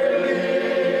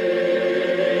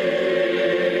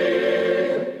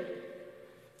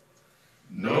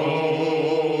 no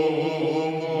more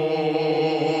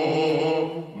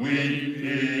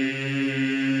weeping.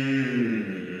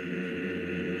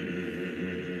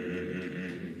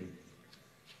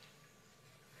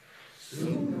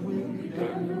 Sooner we'll be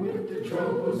done with the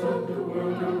troubles of the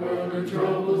world, the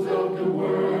troubles of the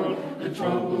world, the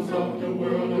troubles of the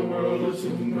world.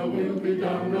 Sooner we'll be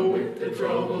done with the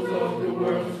troubles of the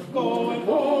world, going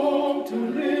home to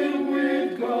live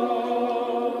with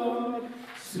God.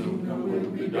 Sooner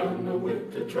we'll be done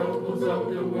with the troubles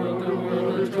of the world,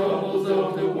 the troubles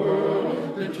of the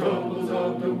world, the troubles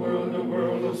of the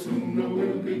world. Sooner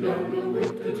we'll be done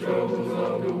with the troubles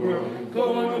of the world,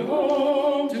 going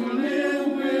home to live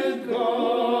with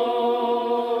God.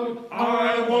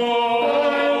 I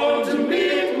want to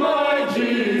meet my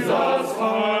Jesus.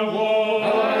 I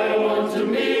want to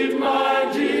meet my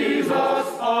Jesus.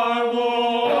 I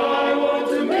want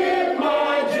to meet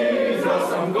my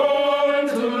Jesus. I'm going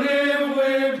to live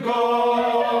with God.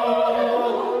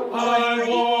 I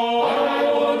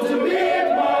want to meet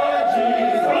my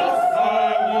Jesus.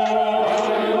 I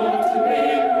want to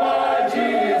meet my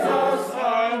Jesus. I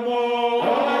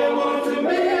want to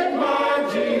meet my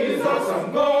Jesus.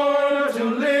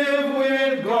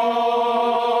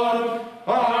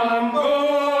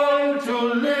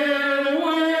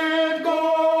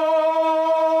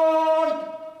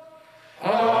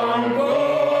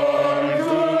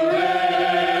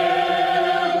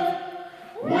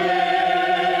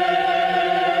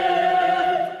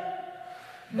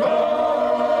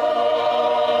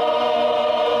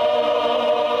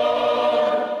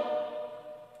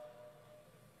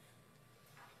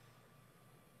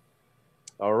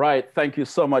 Thank you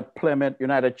so much, Plymouth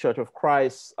United Church of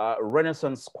Christ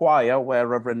Renaissance Choir, where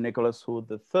Reverend Nicholas Hood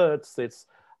III sits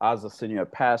as a senior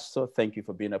pastor. Thank you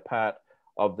for being a part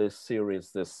of this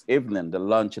series this evening, the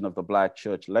launching of the Black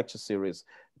Church Lecture Series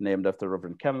named after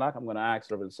Reverend Kinloch. I'm going to ask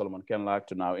Reverend Solomon Kinloch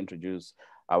to now introduce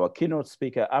our keynote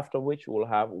speaker, after which we'll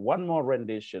have one more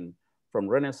rendition from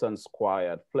Renaissance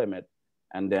Choir at Plymouth,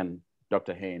 and then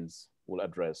Dr. Haynes will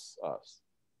address us.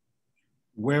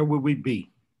 Where would we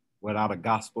be without a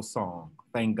gospel song?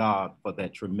 Thank God for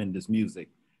that tremendous music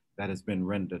that has been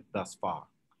rendered thus far.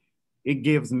 It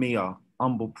gives me a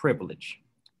humble privilege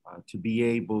to be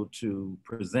able to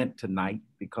present tonight,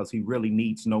 because he really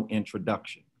needs no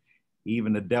introduction.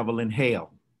 Even the devil in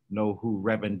hell know who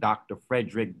Reverend Dr.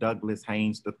 Frederick Douglass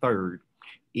Haynes III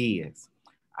is.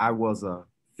 I was a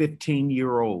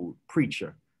 15-year-old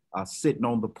preacher sitting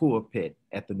on the pulpit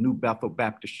at the New Bethel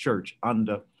Baptist Church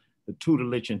under the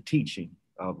tutelage and teaching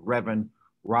of Reverend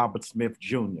Robert Smith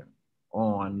Jr.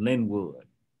 on Linwood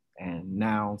and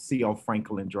now C.L.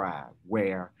 Franklin Drive,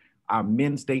 where our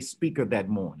Men's Day speaker that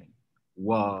morning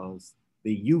was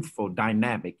the youthful,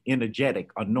 dynamic, energetic,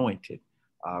 anointed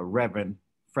Reverend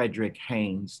Frederick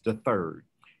Haynes III.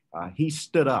 He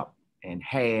stood up and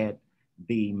had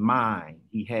the mind,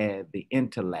 he had the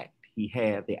intellect, he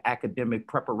had the academic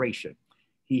preparation,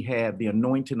 he had the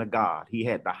anointing of God, he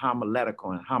had the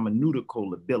homiletical and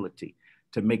hermeneutical ability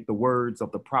to make the words of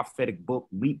the prophetic book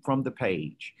leap from the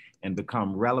page and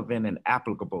become relevant and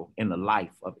applicable in the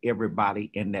life of everybody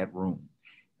in that room.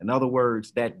 In other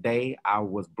words, that day I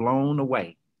was blown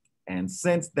away. And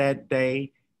since that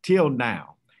day till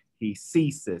now, he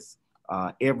ceases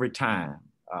every time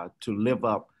to live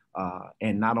up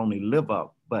and not only live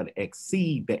up, but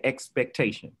exceed the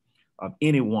expectation of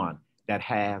anyone that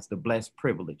has the blessed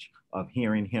privilege of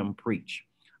hearing him preach.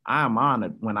 I am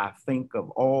honored when I think of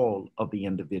all of the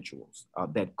individuals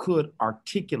that could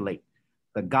articulate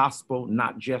the gospel,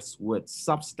 not just with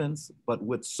substance, but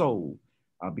with soul,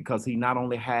 because he not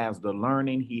only has the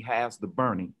learning, he has the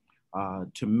burning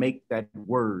to make that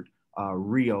word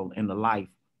real in the life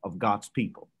of God's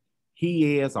people.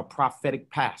 He is a prophetic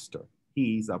pastor.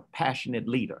 He's a passionate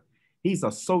leader. He's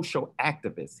a social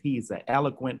activist. He's an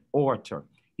eloquent orator.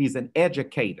 He's an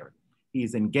educator.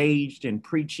 He's engaged in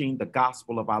preaching the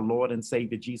gospel of our Lord and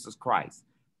Savior, Jesus Christ,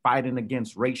 fighting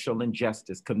against racial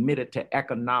injustice, committed to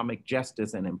economic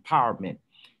justice and empowerment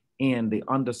in the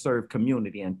underserved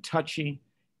community, and touching,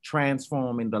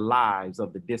 transforming the lives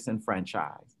of the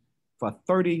disenfranchised. For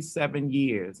 37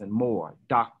 years and more,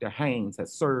 Dr. Haynes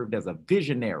has served as a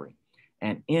visionary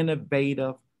and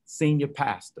innovative senior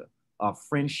pastor of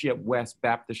Friendship West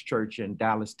Baptist Church in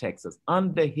Dallas, Texas.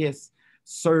 Under his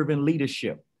servant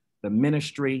leadership, the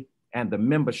ministry and the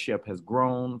membership has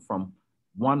grown from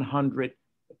 100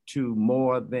 to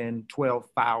more than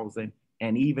 12,000,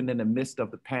 and even in the midst of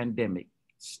the pandemic,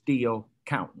 still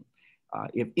counting.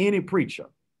 If any preacher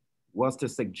was to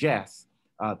suggest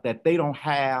that they don't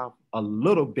have a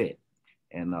little bit,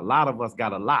 and a lot of us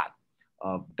got a lot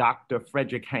of Dr.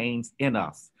 Frederick Haynes in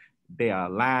us, they are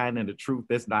lying, and the truth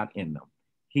is not in them.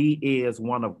 He is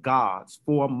one of God's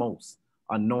foremost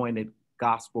anointed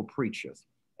gospel preachers.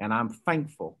 And I'm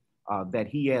thankful that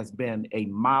he has been a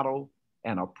model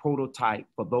and a prototype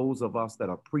for those of us that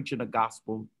are preaching the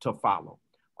gospel to follow.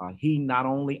 He not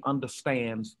only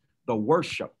understands the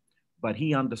worship, but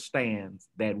he understands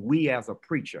that we as a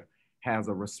preacher has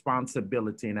a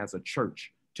responsibility, and as a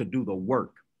church, to do the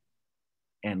work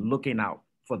and looking out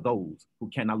for those who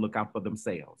cannot look out for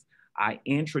themselves. I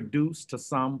introduce to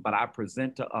some, but I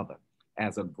present to others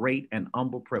as a great and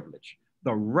humble privilege,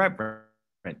 the Reverend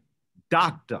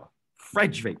Dr.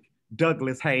 Frederick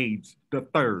Douglass Haynes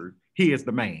III. He is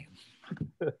the man.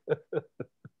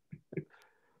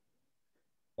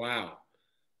 Wow.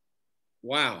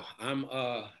 Wow. I'm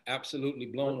absolutely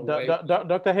blown away.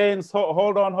 Dr. Haynes,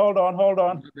 hold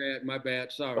on. My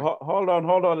bad. Sorry. Hold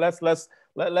on.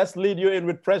 Let's lead you in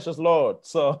with Precious Lord.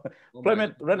 So,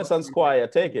 Plymouth Renaissance Choir,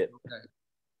 take it. Okay.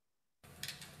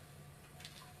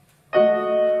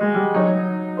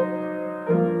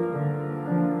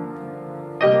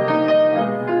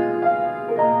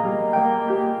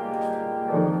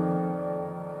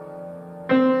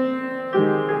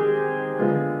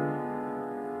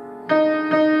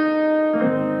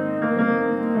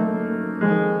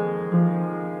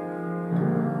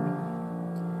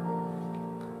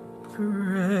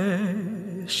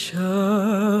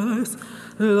 Precious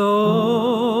Lord,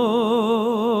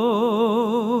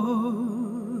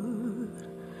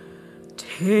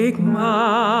 take my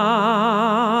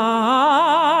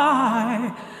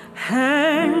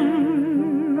hand,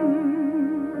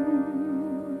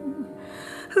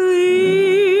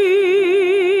 lead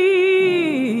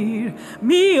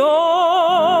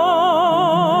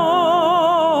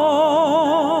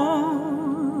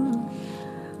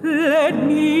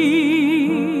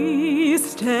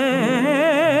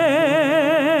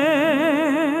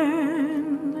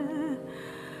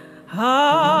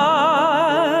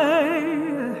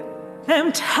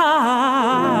tired.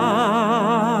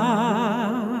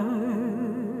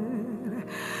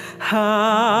 I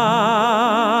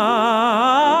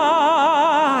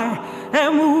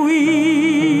am weak.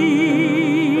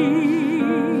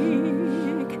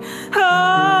 I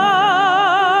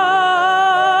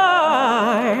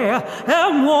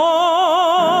am worn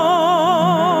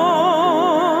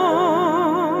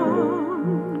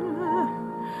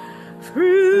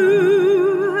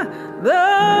through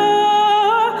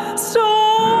the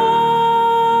storm,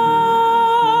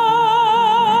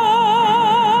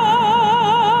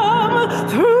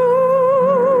 through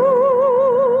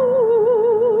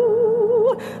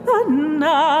the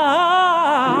night.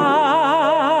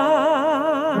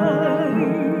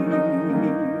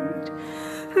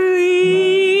 Lead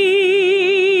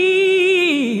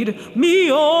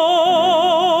me on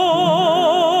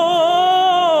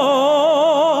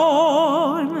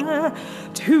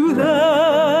to the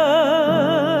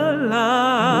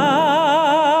light.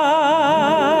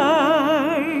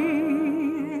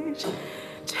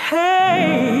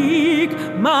 Take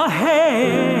my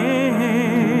hand,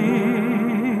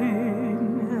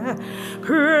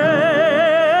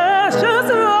 precious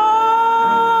Lord,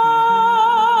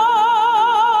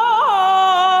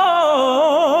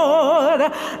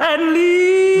 and lead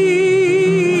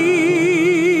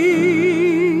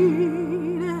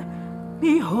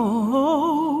me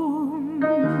home.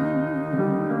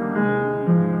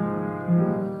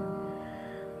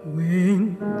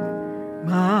 When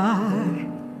my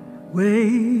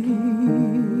way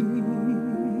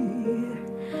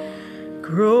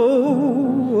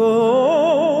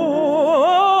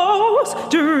grows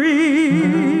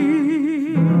drear,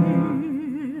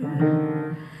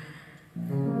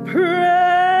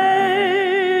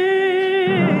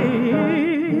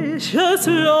 precious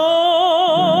Lord,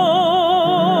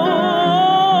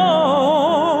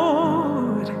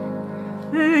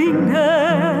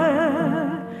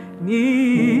 linger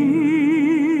near.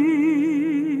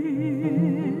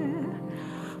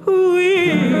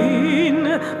 When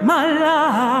my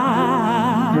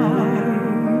life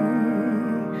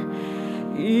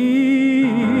is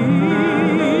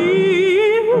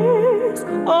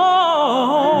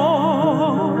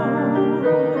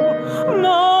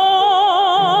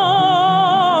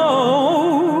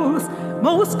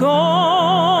almost gone,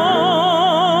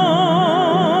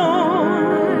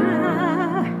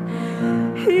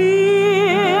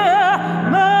 hear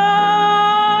my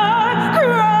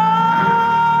cry.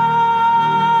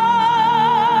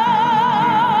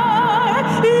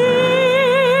 Hear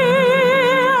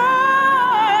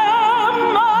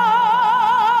my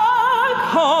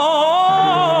call.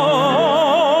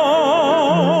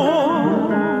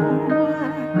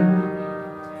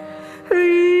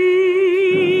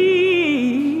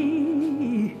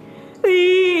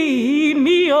 Lead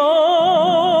me on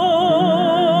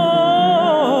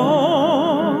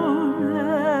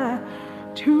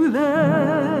to the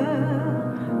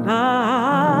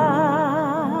light.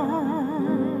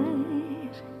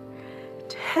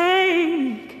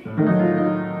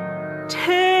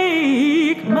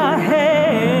 Take my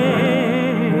hand,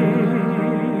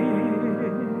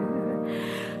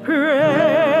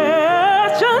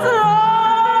 precious Lord,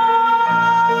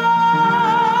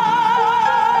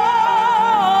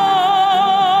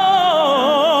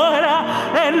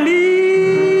 and lead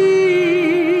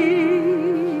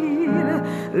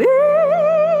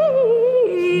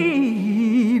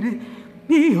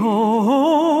me home.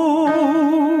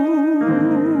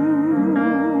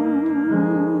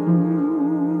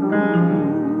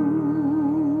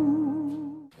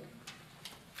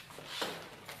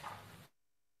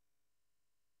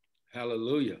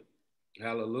 Hallelujah.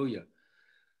 Hallelujah.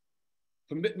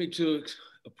 Permit me to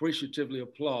appreciatively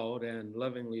applaud and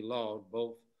lovingly laud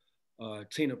both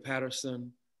Tina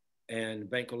Patterson and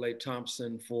Bankolay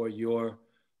Thompson for your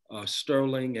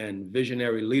sterling and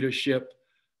visionary leadership.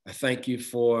 I thank you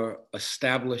for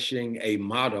establishing a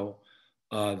model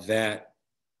that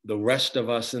the rest of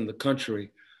us in the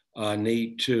country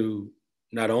need to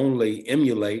not only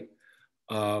emulate,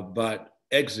 but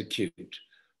execute.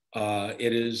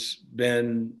 It has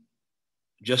been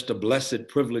just a blessed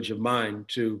privilege of mine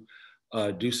to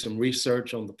do some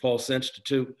research on the PuLSE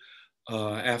Institute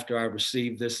after I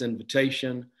received this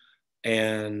invitation.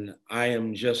 And I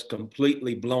am just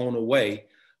completely blown away,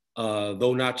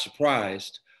 though not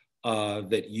surprised,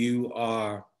 that you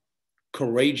are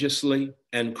courageously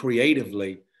and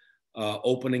creatively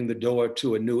opening the door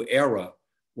to a new era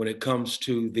when it comes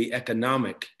to the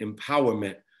economic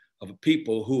empowerment of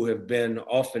people who have been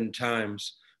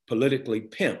oftentimes politically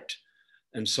pimped.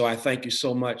 And so I thank you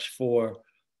so much for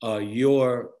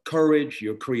your courage,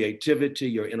 your creativity,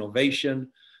 your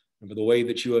innovation, and for the way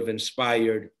that you have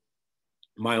inspired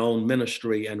my own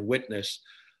ministry and witness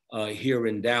here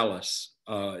in Dallas,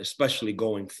 especially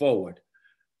going forward.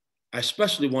 I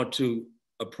especially want to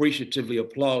appreciatively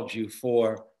applaud you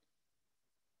for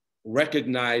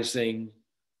recognizing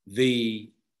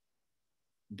the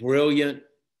brilliant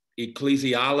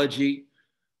ecclesiology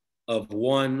of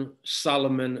one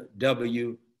Solomon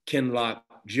W. Kinloch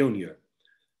Jr.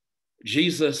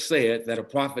 Jesus said that a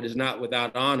prophet is not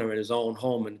without honor in his own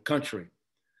home and country,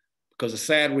 because the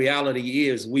sad reality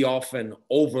is we often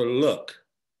overlook,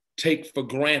 take for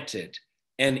granted,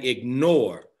 and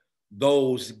ignore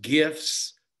those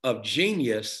gifts of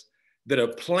genius that are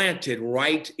planted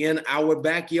right in our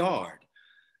backyard.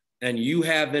 And you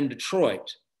have in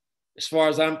Detroit, as far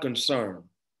as I'm concerned,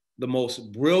 the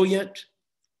most brilliant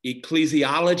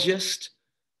ecclesiologist,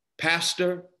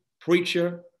 pastor,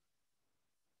 preacher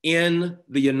in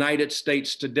the United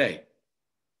States today.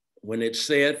 When it's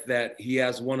said that he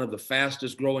has one of the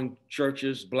fastest growing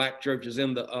churches, Black churches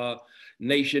in the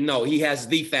nation, no, he has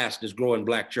the fastest growing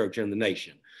Black church in the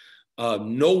nation.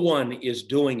 No one is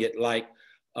doing it like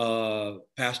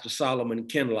Pastor Solomon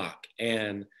Kinloch.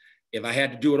 And if I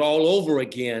had to do it all over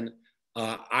again,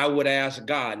 I would ask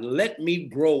God, let me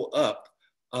grow up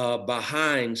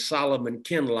behind Solomon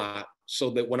Kinloch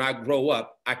so that when I grow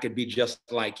up, I could be just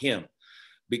like him.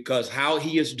 Because how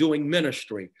he is doing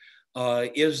ministry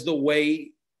is the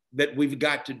way that we've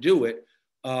got to do it,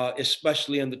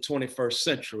 especially in the 21st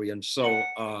century. And so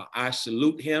I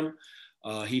salute him.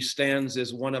 He stands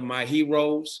as one of my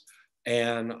heroes,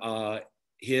 and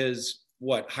his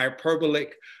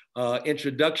hyperbolic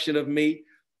introduction of me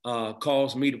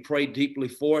caused me to pray deeply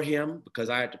for him, because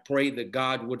I had to pray that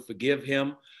God would forgive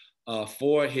him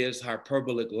for his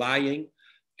hyperbolic lying.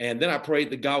 And then I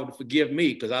prayed that God would forgive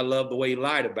me because I love the way he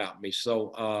lied about me.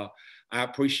 So I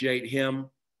appreciate him.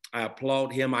 I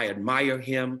applaud him. I admire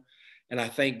him. And I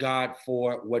thank God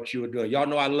for what you are doing. Y'all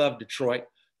know I love Detroit.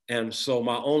 And so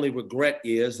my only regret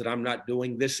is that I'm not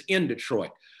doing this in Detroit.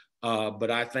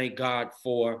 But I thank God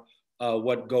for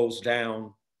what goes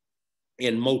down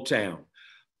in Motown.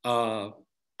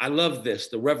 I love this,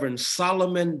 the Reverend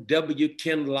Solomon W.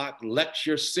 Kinloch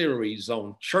lecture series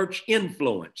on church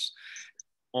influence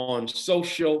on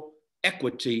social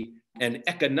equity and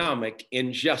economic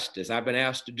injustice. I've been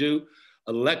asked to do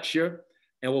a lecture,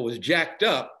 and what was jacked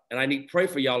up, and I need to pray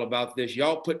for y'all about this,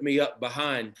 y'all put me up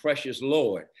behind Precious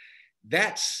Lord.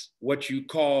 That's what you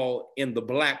call in the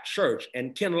Black church,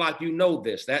 and Kinloch, you know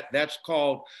this, that's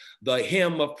called the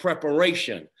hymn of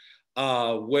preparation,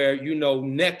 where, you know,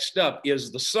 next up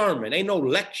is the sermon. Ain't no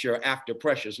lecture after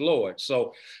Precious Lord.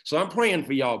 So I'm praying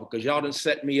for y'all, because y'all done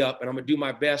set me up, and I'm gonna do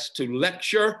my best to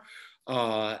lecture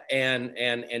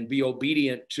and be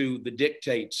obedient to the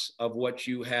dictates of what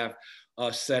you have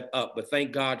set up. But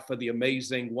thank God for the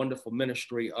amazing, wonderful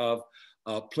ministry of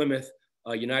Plymouth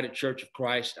United Church of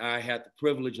Christ. I had the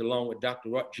privilege, along with Dr.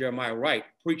 Jeremiah Wright,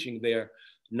 preaching there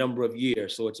a number of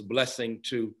years. So it's a blessing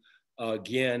to,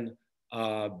 again,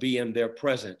 be in their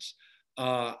presence.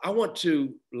 I want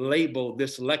to label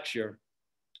this lecture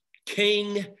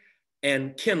King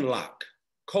and Kinloch,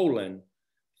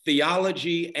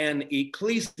 Theology and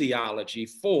Ecclesiology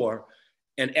for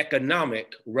an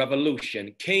Economic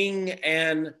Revolution. King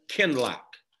and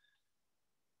Kinloch,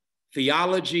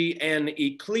 Theology and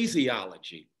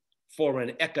Ecclesiology for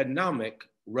an Economic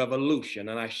Revolution.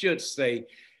 And I should say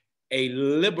a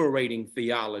liberating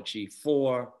theology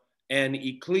for and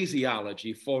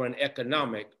ecclesiology for an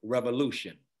economic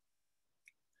revolution.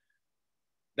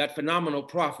 That phenomenal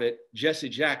prophet, Jesse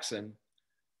Jackson,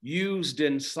 used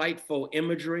insightful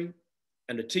imagery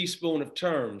and a teaspoon of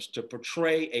terms to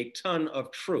portray a ton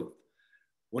of truth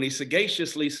when he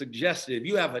sagaciously suggested, if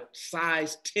you have a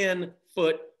size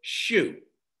 10-foot shoe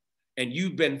and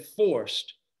you've been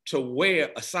forced to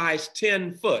wear a size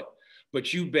 10-foot,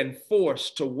 but you've been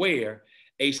forced to wear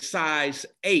a size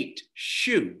 8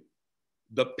 shoe,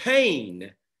 the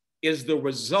pain is the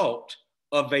result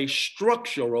of a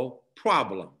structural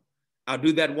problem. I'll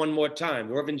do that one more time.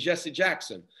 Reverend Jesse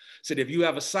Jackson said, if you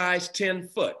have a size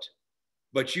 10-foot,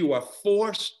 but you are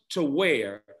forced to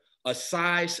wear a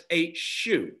size 8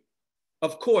 shoe,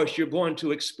 of course, you're going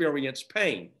to experience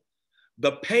pain.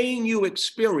 The pain you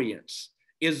experience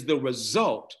is the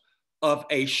result of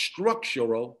a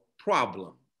structural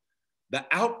problem. The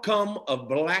outcome of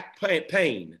Black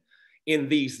pain in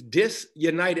these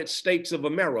disunited states of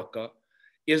America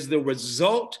is the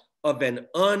result of an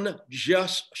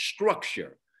unjust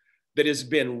structure that has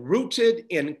been rooted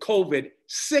in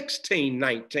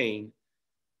COVID-19.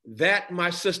 That, my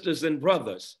sisters and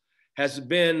brothers, has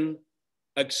been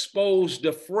exposed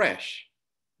afresh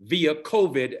via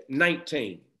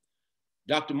COVID-19.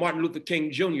 Dr. Martin Luther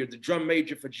King Jr., the drum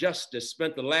major for justice,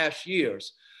 spent the last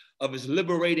years of his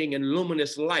liberating and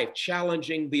luminous life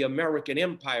challenging the American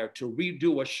empire to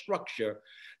redo a structure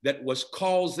that was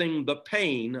causing the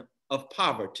pain of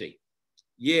poverty.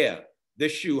 Yeah,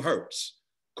 this shoe hurts.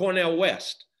 Cornel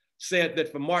West said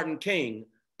that for Martin King,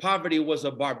 poverty was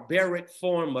a barbaric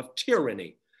form of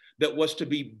tyranny that was to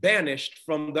be banished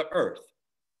from the earth.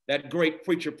 That great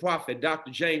preacher prophet,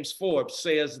 Dr. James Forbes,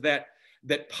 says that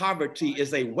poverty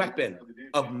is a weapon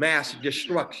of mass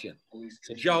destruction.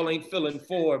 Since y'all ain't feeling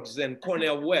Forbes and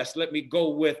Cornel West, let me go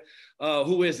with,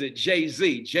 who is it?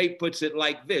 Jay-Z. Jay puts it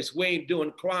like this: we ain't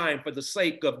doing crime for the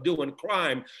sake of doing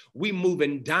crime. We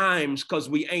moving dimes because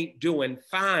we ain't doing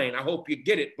fine. I hope you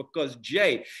get it, because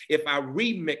Jay, if I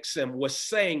remix him, was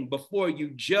saying, before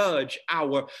you judge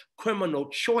our criminal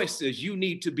choices, you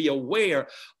need to be aware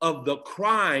of the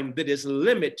crime that has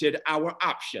limited our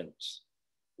options.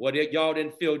 Well, y'all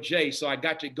didn't feel Jay, so I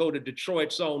got to go to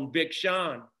Detroit's own Big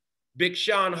Sean. Big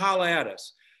Sean, holla at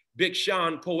us. Big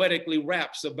Sean poetically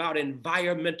raps about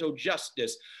environmental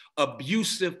justice,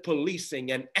 abusive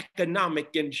policing, and economic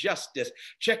injustice.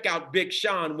 Check out Big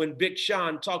Sean when Big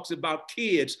Sean talks about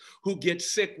kids who get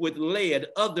sick with lead.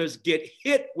 Others get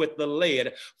hit with the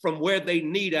lead from where they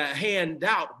need a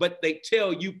handout, but they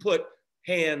tell you put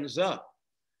hands up.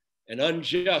 An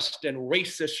unjust and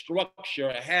racist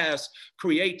structure has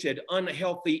created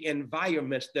unhealthy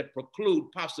environments that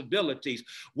preclude possibilities.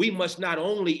 We must not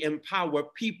only empower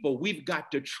people, we've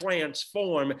got to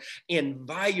transform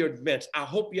environments. I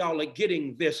hope y'all are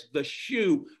getting this. The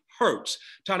shoe hurts.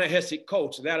 Ta-Nehisi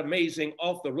Coates, that amazing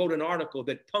author, wrote an article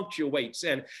that punctuates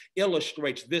and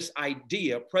illustrates this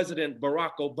idea. President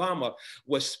Barack Obama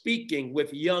was speaking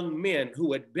with young men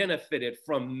who had benefited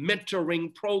from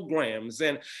mentoring programs,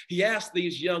 and he asked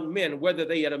these young men whether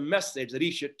they had a message that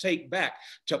he should take back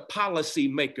to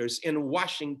policymakers in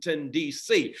Washington,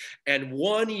 D.C. And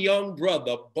one young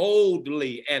brother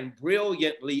boldly and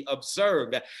brilliantly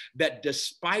observed that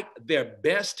despite their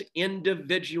best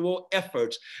individual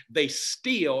efforts, they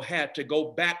still had to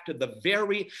go back to the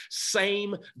very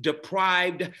same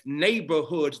deprived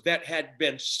neighborhoods that had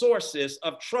been sources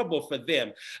of trouble for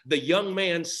them. The young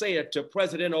man said to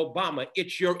President Obama,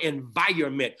 it's your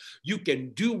environment. You can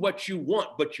do what you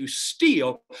want, but you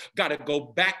still got to go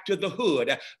back to the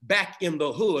hood, back in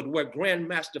the hood where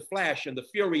Grandmaster Flash and the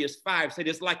Furious Five said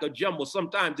it's like a jumble.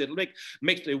 Sometimes it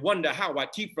makes me wonder how I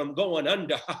keep from going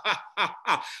under.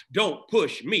 Don't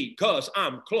push me, cause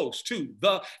I'm close to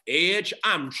the edge.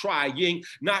 I'm trying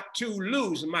not to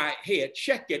lose my head.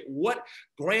 Check it. What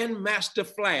Grandmaster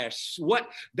Flash, what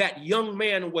that young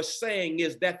man was saying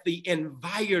is that the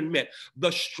environment,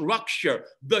 the structure,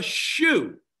 the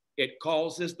shoe, it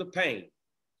causes the pain.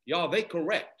 Y'all, they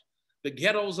correct. The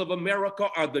ghettos of America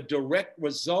are the direct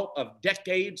result of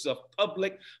decades of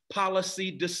public policy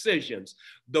decisions,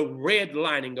 the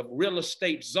redlining of real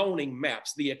estate zoning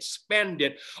maps, the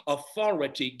expanded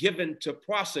authority given to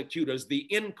prosecutors,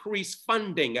 the increased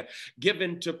funding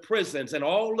given to prisons. And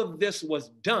all of this was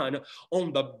done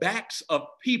on the backs of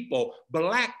people,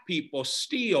 Black people,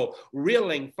 still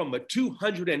reeling from a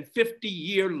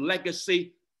 250-year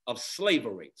legacy of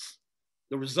slavery.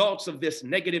 The results of this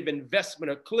negative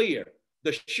investment are clear.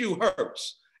 The shoe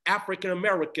hurts. African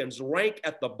Americans rank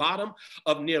at the bottom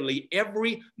of nearly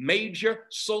every major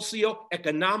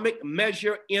socioeconomic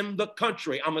measure in the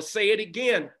country. I'm gonna say it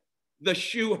again. The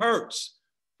shoe hurts.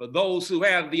 For those who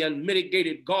have the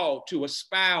unmitigated gall to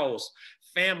espouse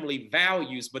family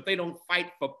values, but they don't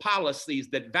fight for policies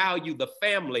that value the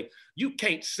family. You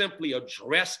can't simply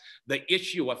address the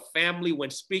issue of family when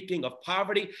speaking of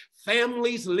poverty.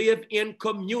 Families live in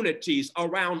communities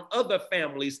around other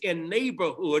families in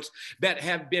neighborhoods that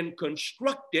have been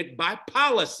constructed by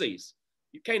policies.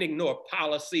 You can't ignore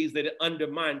policies that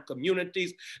undermine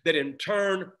communities that in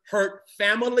turn hurt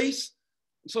families.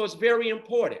 So it's very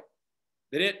important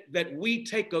that we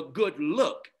take a good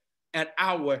look at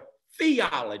our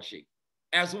theology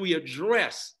as we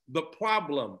address the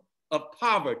problem of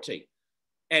poverty.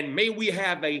 And may we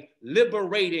have a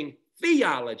liberating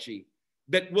theology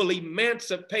that will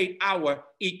emancipate our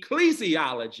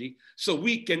ecclesiology so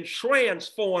we can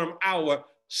transform our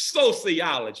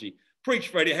sociology. Preach,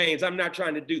 Freddie Haynes. I'm not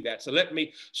trying to do that. So let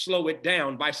me slow it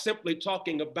down by simply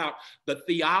talking about the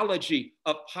theology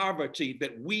of poverty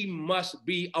that we must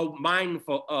be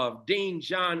mindful of. Dean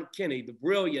John Kinney, the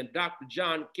brilliant Dr.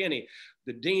 John Kinney,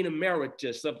 the Dean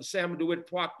Emeritus of the Samuel DeWitt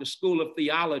Proctor School of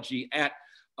Theology at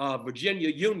Virginia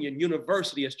Union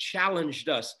University has challenged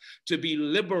us to be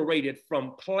liberated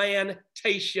from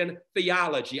plantation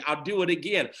theology. I'll do it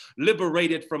again.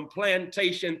 Liberated from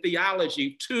plantation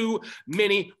theology. Too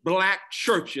many Black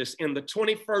churches in the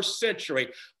 21st century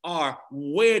are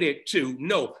wedded to,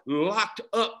 no, locked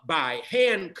up by,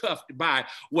 handcuffed by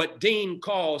what Dean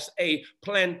calls a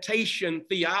plantation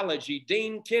theology.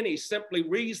 Dean Kinney simply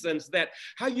reasons that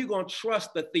how you going to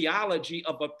trust the theology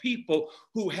of a people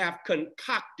who have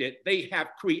concocted, they have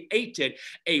created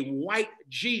a white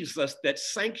Jesus that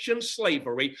sanctioned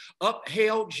slavery,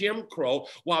 upheld Jim Crow,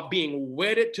 while being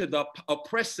wedded to the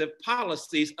oppressive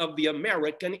policies of the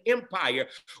American empire.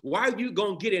 Why are you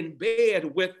going to get in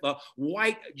bed with the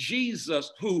white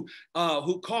Jesus who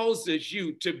causes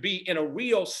you to be, in a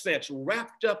real sense,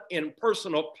 wrapped up in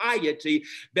personal piety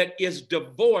that is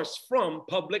divorced from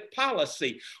public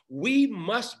policy? We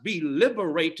must be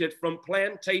liberated from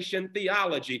plantation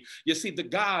theology. You see, the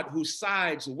God who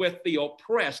sides with the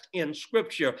oppressed in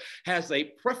Scripture has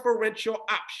a preferential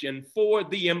option for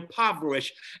the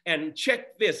impoverished. And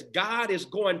check this, God is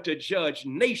going to judge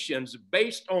nations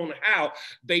based on how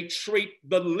they treat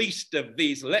the least of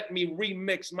these. Let me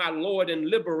remix my Lord and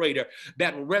Liberator,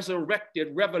 that resurrected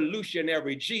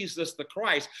revolutionary Jesus the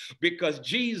Christ, because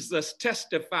Jesus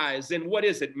testifies in, what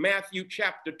is it, Matthew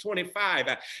chapter 25,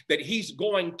 that he's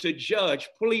going to judge,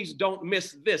 please don't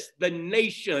miss this, the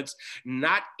nations,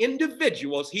 not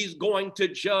individuals. He's going to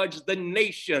judge the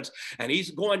nations, and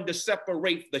he's going to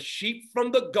separate the sheep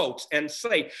from the goats and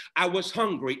say, I was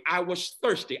hungry, I was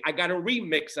thirsty. I got a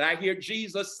remix. I hear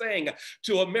Jesus saying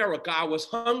to America, I was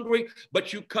hungry,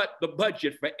 but you cut the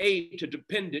budget for aid to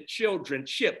dependent children,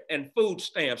 CHIP and food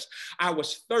stamps. I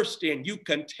was thirsty and you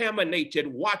contaminated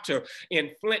water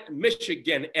in Flint,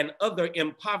 Michigan, and other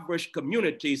impoverished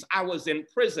communities. I was in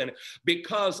prison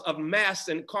because of mass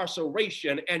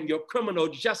incarceration and your criminal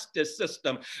justice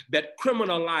system that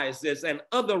criminalizes and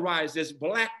otherizes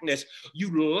Blackness.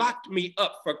 You locked me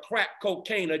up for crack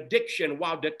cocaine addiction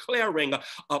while declaring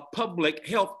a public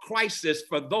health crisis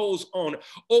for those on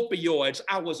opioids.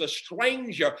 I was a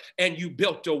stranger and you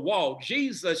built a wall.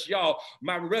 Jesus, y'all,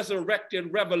 my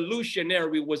resurrected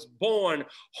revolutionary, was born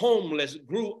homeless,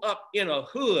 grew up in a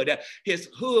hood. His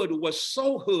hood was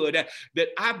so hood that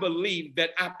I believe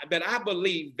that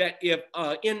if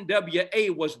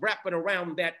NWA was wrapping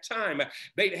around that time,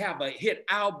 they'd have a hit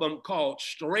album called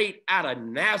Straight Outta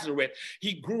Nazareth.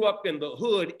 He grew up in the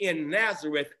hood in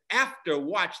Nazareth after,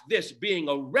 watch this, being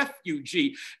a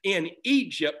refugee in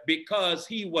Egypt because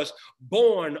he was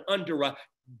born under a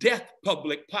death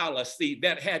public policy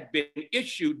that had been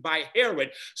issued by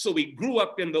Herod. So he grew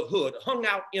up in the hood, hung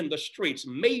out in the streets,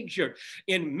 majored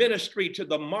in ministry to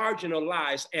the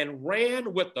marginalized, and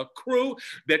ran with a crew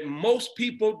that most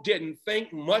people didn't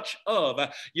think much of.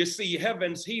 You see,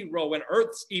 heaven's hero and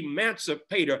earth's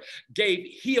emancipator gave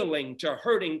healing to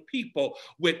hurting people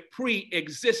with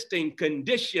pre-existing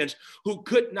conditions who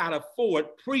could not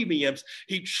afford premiums.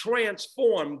 He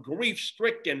transformed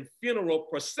grief-stricken funeral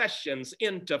processions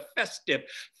into festive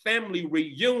family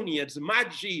reunions. My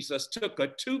Jesus took a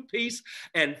 2-piece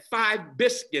and 5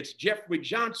 biscuits, Jeffrey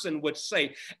Johnson would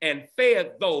say, and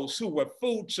fed those who were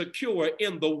food secure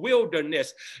in the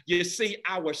wilderness. You see,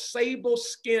 our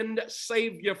sable-skinned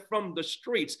Savior from the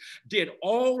streets did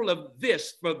all of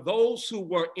this for those who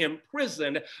were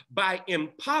imprisoned by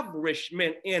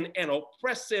impoverishment in an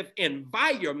oppressive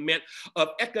environment of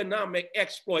economic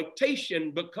exploitation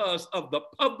because of the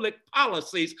public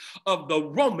policies of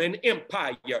the Roman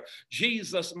Empire.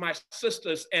 Jesus, my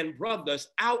sisters and brothers,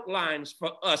 outlines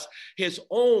for us his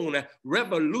own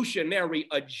revolutionary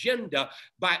agenda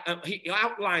he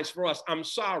outlines for us,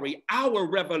 our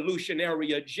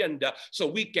revolutionary agenda, so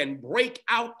we can break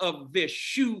out of this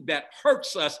shoe that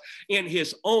hurts us in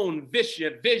his own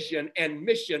vision and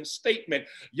mission statement.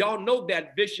 Y'all know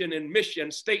that vision and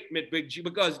mission statement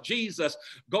because Jesus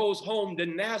goes home to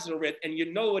Nazareth, and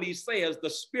you know what he says, the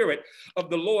Spirit of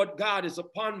the Lord God is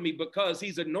upon me because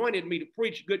he's anointed me to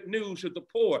preach good news to the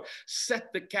poor,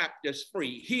 set the captives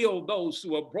free, heal those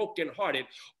who are brokenhearted,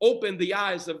 open the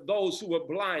eyes of those who are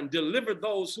blind, deliver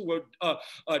those who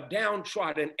are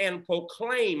downtrodden, and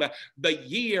proclaim the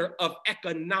year of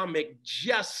economic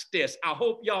justice. I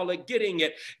hope y'all are getting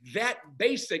it. That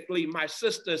basically, my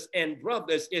sisters and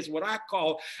brothers, is what I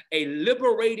call a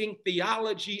liberating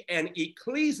theology and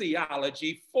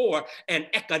ecclesiology for an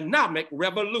economic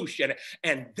revolution.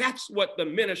 And that's what what the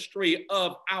ministry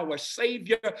of our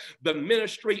Savior, the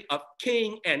ministry of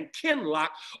King and Kinloch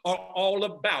are all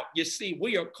about. You see,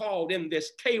 we are called in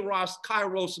this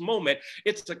Kairos moment.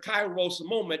 It's a Kairos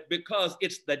moment because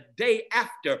it's the day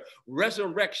after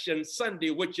Resurrection Sunday,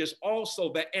 which is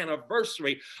also the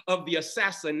anniversary of the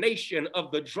assassination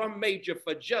of the drum major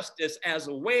for justice, as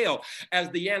well as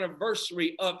the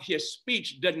anniversary of his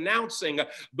speech denouncing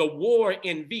the war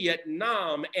in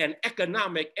Vietnam and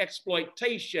economic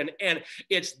exploitation. And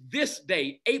it's this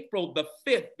day, April the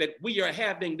 5th, that we are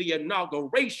having the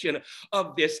inauguration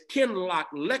of this Kinloch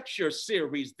lecture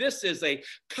series. This is a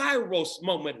Kairos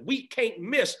moment. We can't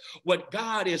miss what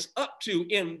God is up to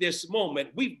in this moment.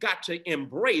 We've got to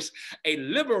embrace a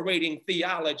liberating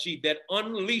theology that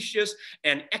unleashes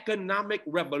an economic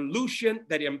revolution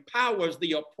that empowers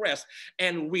the oppressed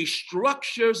and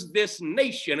restructures this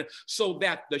nation so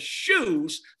that the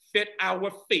shoes fit our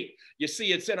feet. You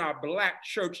see, it's in our Black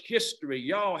church history.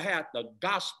 Y'all had the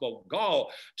gospel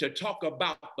gall to talk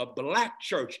about the Black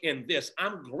church in this.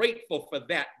 I'm grateful for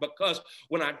that, because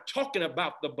when I'm talking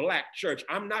about the Black church,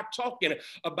 I'm not talking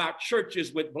about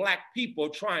churches with Black people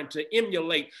trying to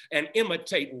emulate and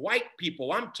imitate white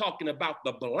people. I'm talking about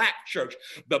the Black church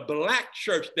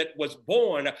that was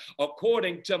born,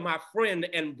 according to my friend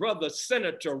and brother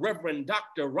Senator Reverend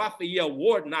Dr. Raphael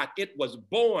Warnock. It was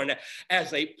born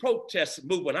as a protest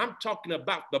movement. I'm talking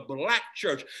about the Black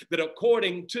church that,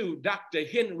 according to Dr.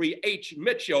 Henry H.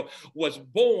 Mitchell, was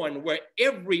born where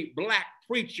every Black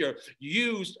preacher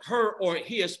used her or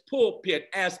his pulpit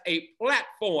as a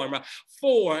platform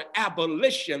for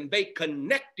abolition. They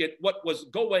connected what was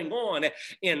going on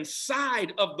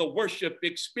inside of the worship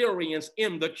experience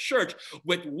in the church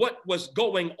with what was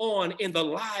going on in the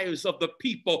lives of the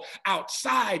people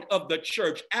outside of the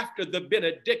church after the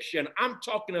benediction. I'm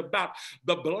talking about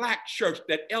the Black church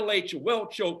that L.H.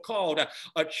 Welcho called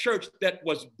a church that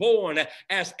was born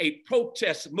as a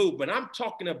protest movement. I'm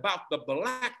talking about the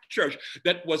Black church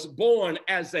that was born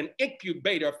as an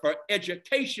incubator for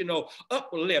educational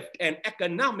uplift and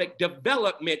economic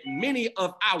development. Many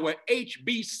of our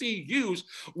HBCUs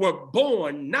were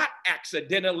born not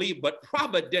accidentally, but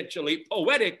providentially,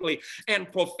 poetically,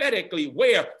 and prophetically.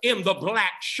 Where? In the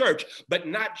Black church. But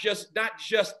not just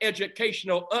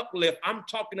educational uplift. I'm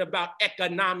talking about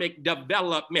economic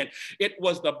development. It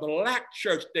was the Black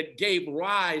church that gave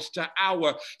rise to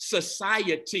our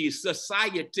societies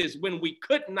when we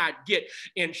could not get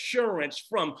insurance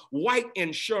from white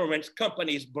insurance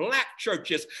companies. Black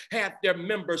churches had their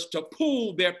members to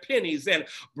pool their pennies and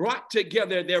brought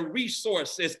together their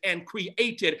resources and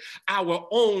created our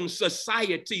own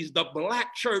societies. The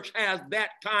Black church has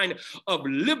that kind of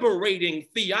liberating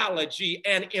theology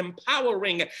and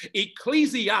empowering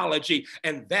ecclesiology,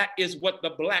 and that is what the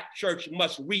Black church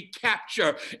must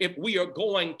recapture if we are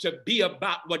going to be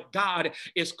about what God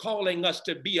is calling us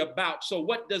to be about. So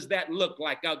what does that look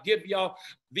like? I'll give y'all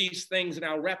these things and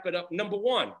I'll wrap it up. Number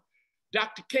one,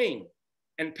 Dr. King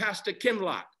and Pastor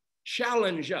Kinloch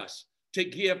challenge us to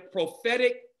give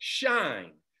prophetic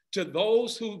shine to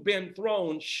those who've been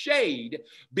thrown shade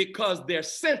because they're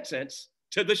sentenced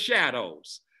to the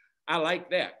shadows. I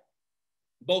like that.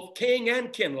 Both King and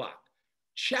Kinloch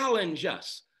challenge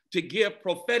us to give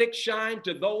prophetic shine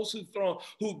to those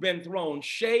who've been thrown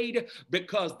shade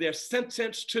because they're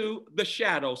sentenced to the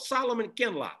shadows. Solomon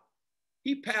Kinloch,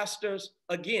 he pastors,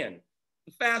 again,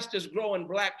 the fastest growing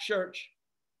Black church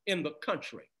in the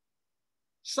country.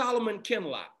 Solomon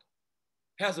Kinloch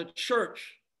has a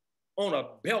church on a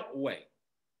beltway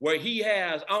where he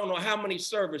has, I don't know how many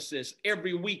services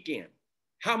every weekend,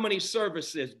 how many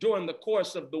services during the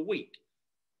course of the week.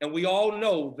 And we all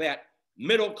know that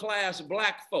middle-class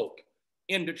Black folk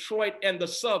in Detroit and the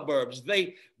suburbs,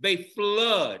 they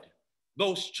flood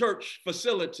those church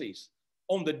facilities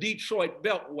on the Detroit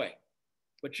Beltway.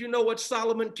 But you know what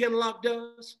Solomon Kinloch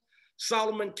does?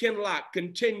 Solomon Kinloch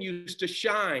continues to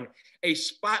shine a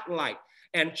spotlight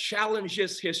and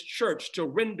challenges his church to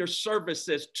render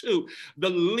services to the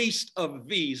least of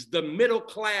these. The middle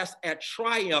class at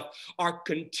Triumph are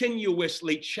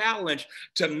continuously challenged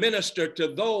to minister to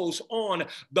those on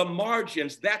the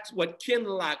margins. That's what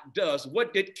Kinloch does.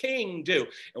 What did King do?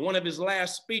 In one of his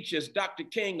last speeches, Dr.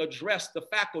 King addressed the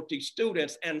faculty,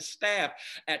 students, and staff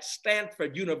at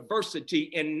Stanford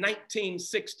University in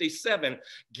 1967.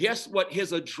 Guess what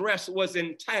his address was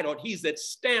entitled? He's at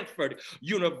Stanford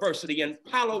University, and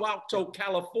Palo Alto,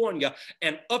 California,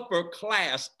 an upper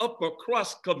class, upper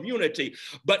crust community.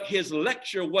 But his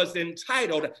lecture was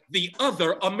entitled The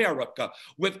Other America.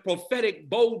 With prophetic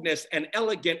boldness and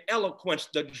elegant eloquence,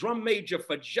 the drum major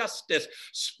for justice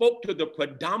spoke to the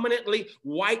predominantly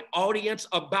white audience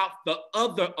about the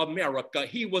other America.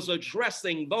 He was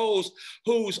addressing those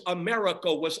whose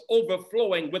America was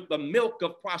overflowing with the milk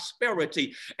of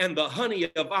prosperity and the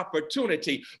honey of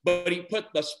opportunity. But he put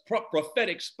the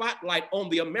prophetic spotlight on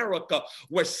the America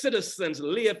where citizens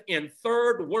live in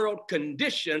third world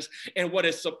conditions in what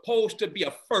is supposed to be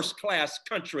a first-class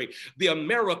country. The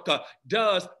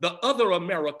other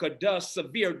America does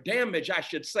severe damage, I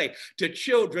should say, to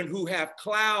children who have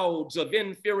clouds of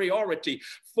inferiority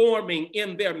forming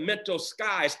in their mental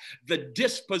skies. The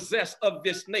dispossessed of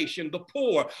this nation, the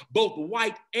poor, both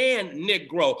white and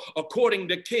Negro, according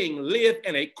to King, live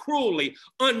in a cruelly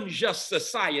unjust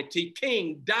society.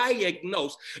 King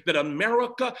diagnosed that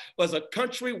America was a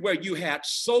country where you had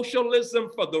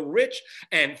socialism for the rich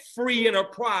and free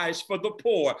enterprise for the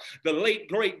poor. The late,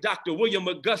 great Dr. William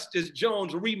Augustus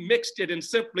Jones remixed it and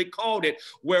simply called it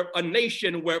a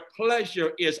nation where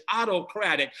pleasure is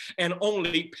autocratic and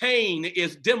only pain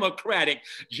is democratic.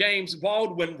 James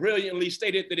Baldwin brilliantly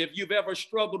stated that if you've ever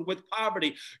struggled with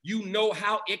poverty, you know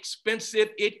how expensive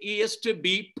it is to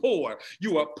be poor.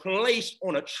 You are placed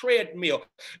on a treadmill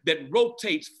that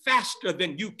rotates faster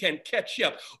than you can catch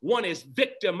up. One is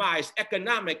victimized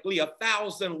economically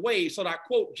 1,000 ways. So I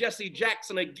quote Jesse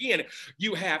Jackson again,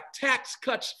 you have tax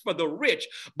cuts for the rich,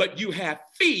 but you have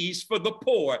fees for the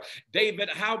poor. David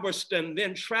Halberstam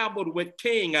then traveled with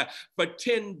King for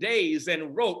 10 days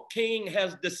and wrote, King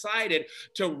has decided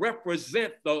to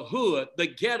represent the hood, the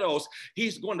ghettos.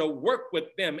 He's going to work with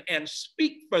them and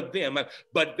speak for them,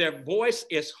 but their voice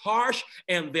is harsh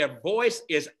and their voice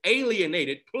is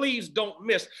alienated. Please don't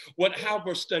miss what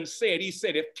Halberstam said. He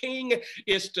said, if King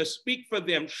is to speak for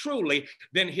them truly,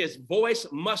 then his voice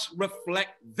must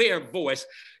reflect their voice.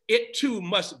 It too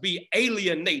must be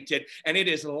alienated, and it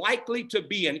is likely to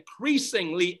be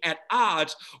increasingly at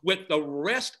odds with the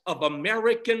rest of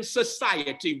American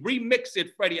society. Remix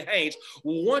it, Freddie Haynes.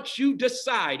 Once you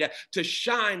decide to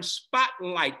shine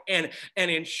spotlight and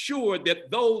ensure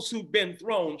that those who've been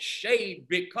thrown shade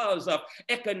because of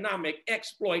economic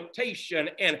exploitation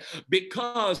and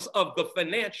because of the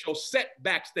financial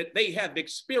setbacks that they have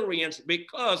experienced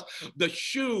because the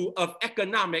shoe of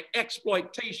economic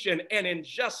exploitation and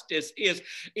injustice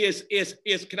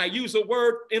is, can I use a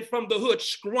word in from the hood,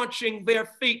 scrunching their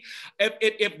feet.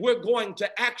 If we're going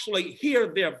to actually hear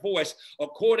their voice,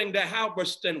 according to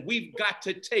Halberstam, we've got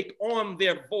to take on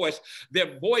their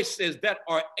voices that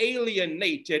are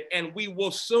alienated, and we will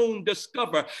soon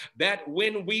discover that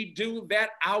when we do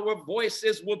that, our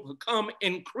voices will become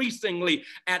increasingly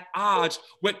at odds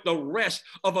with the rest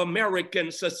of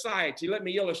American society. Let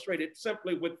me illustrate it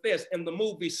simply with this. In the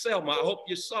movie Selma, I hope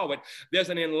you saw it, there's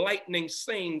an enlightening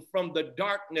scene from the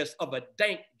darkness of a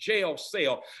dank jail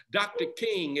cell. Dr.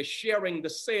 King is sharing the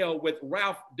cell with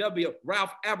Ralph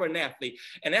Abernathy,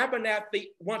 and Abernathy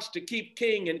wants to keep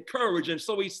King encouraged, and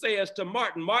so he says to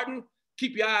Martin,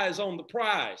 keep your eyes on the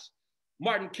prize.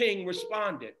 Martin King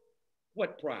responded,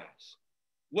 what prize?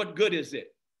 What good is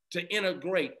it to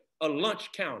integrate a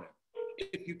lunch counter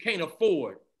if you can't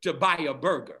afford to buy a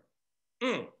burger?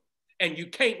 And you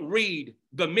can't read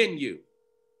the menu.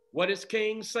 What is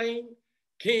King saying?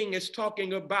 King is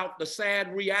talking about the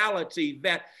sad reality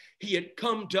that he had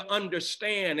come to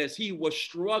understand as he was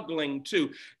struggling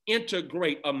to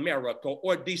integrate America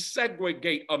or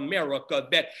desegregate America,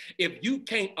 that if you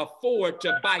can't afford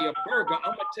to buy a burger,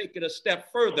 I'm gonna take it a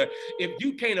step further. If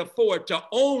you can't afford to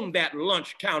own that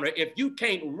lunch counter, if you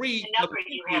can't read the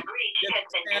menu, then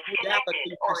the sad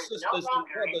reality for sisters and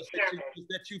brothers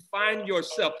that you find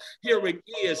yourself, here it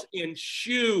is, in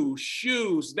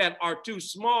shoes that are too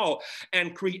small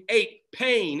and create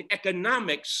pain,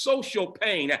 economic, social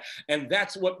pain. And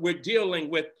that's what we're dealing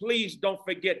with. Please don't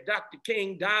forget, Dr.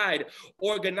 King died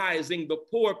organizing the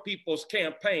Poor People's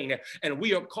Campaign. And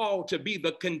we are called to be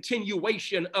the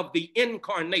continuation of the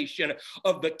incarnation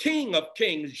of the King of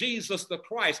Kings, Jesus the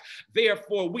Christ.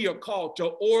 Therefore, we are called to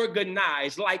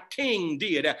organize like King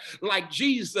did, like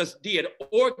Jesus did,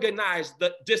 organize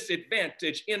the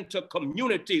disadvantaged into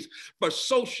communities for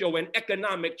social and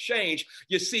economic change.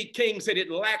 You see, King said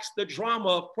it lacks the drama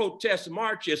of protest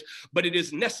marches, but it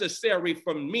is necessary necessary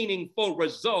for meaningful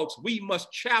results, we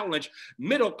must challenge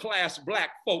middle-class Black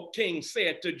folk, King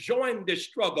said, to join this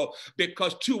struggle,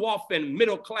 because too often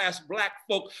middle-class Black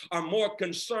folk are more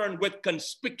concerned with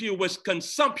conspicuous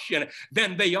consumption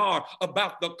than they are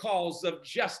about the cause of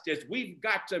justice. We've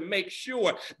got to make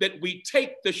sure that we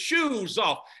take the shoes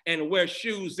off and wear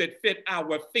shoes that fit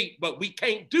our feet, but we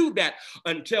can't do that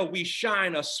until we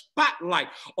shine a spotlight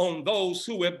on those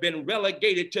who have been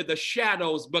relegated to the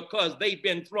shadows because they've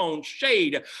been thrown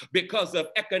shade because of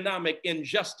economic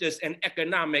injustice and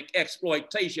economic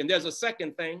exploitation. There's a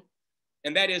second thing,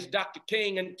 and that is Dr.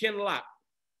 King and Kinloch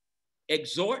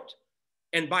exhort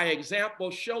and by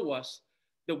example show us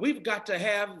that we've got to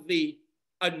have the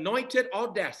anointed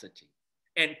audacity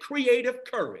and creative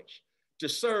courage to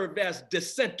serve as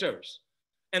dissenters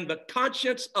and the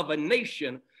conscience of a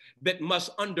nation that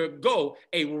must undergo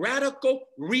a radical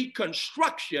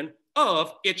reconstruction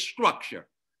of its structure.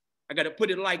 I got to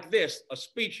put it like this, a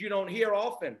speech you don't hear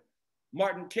often,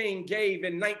 Martin King gave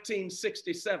in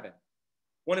 1967,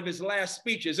 one of his last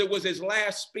speeches. It was his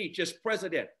last speech as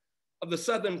president of the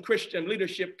Southern Christian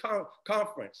Leadership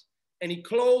Conference. And he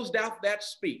closed out that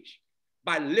speech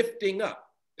by lifting up,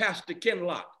 Pastor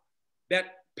Kinloch,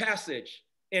 that passage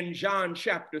in John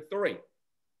chapter 3,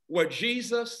 where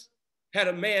Jesus had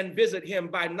a man visit him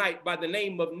by night by the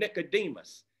name of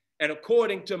Nicodemus. And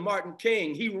according to Martin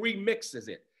King, he remixes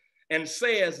it and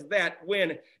says that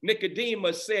when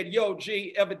Nicodemus said, yo,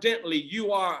 G, evidently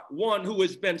you are one who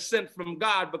has been sent from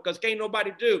God, because can't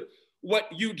nobody do what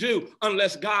you do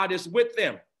unless God is with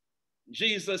them.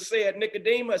 Jesus said,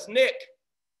 Nicodemus, Nick,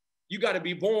 you got to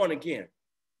be born again.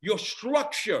 Your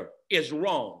structure is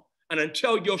wrong. And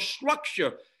until your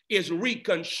structure is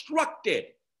reconstructed,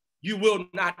 you will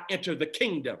not enter the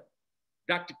kingdom.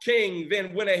 Dr. King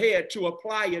then went ahead to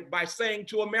apply it by saying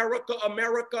to America,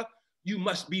 America, you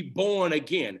must be born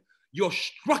again. Your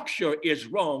structure is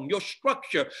wrong. Your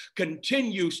structure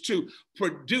continues to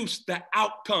produce the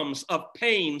outcomes of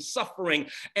pain, suffering,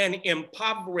 and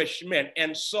impoverishment.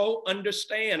 And so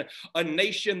understand, a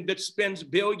nation that spends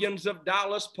billions of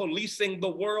dollars policing the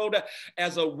world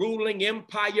as a ruling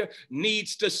empire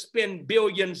needs to spend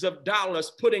billions of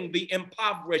dollars putting the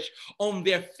impoverished on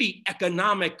their feet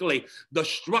economically. The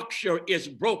structure is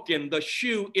broken. The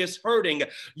shoe is hurting.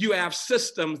 You have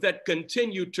systems that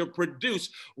continue to produce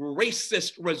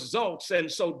racist results.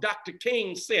 And so Dr.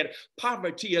 King said,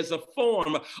 poverty is a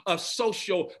form of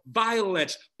social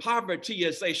violence. Poverty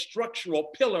is a structural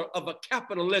pillar of a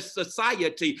capitalist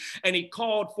society. And he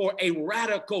called for a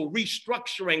radical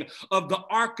restructuring of the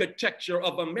architecture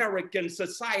of American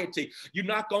society. You're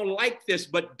not going to like this,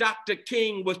 but Dr.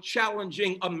 King was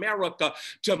challenging America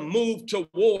to move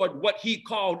toward what he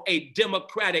called a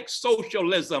democratic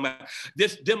socialism.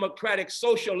 This democratic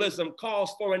socialism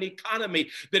calls for an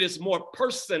economy that is more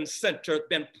person-centered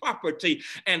than property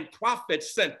and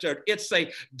profit-centered. It's a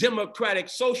democratic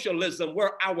socialism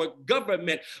where our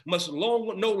government must no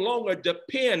longer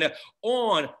depend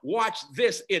on, watch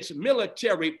this, its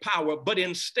military power, but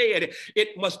instead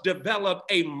it must develop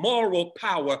a moral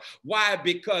power. Why?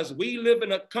 Because we live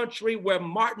in a country where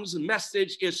Martin's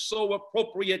message is so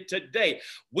appropriate today.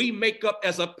 We make up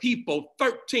as a people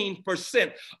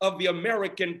 13% of the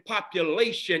American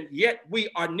population, yet we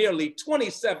are nearly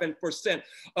 27%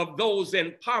 of those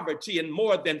in poverty and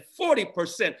more than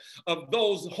 40% of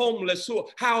those homeless who are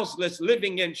houseless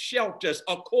living in shelters.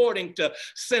 According to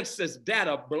census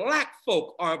data, Black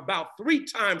folk are about 3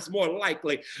 times more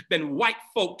likely than white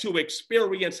folk to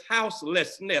experience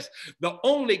houselessness. The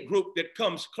only group that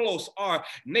comes close are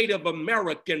Native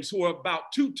Americans, who are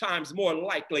about 2 times more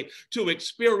likely to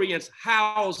experience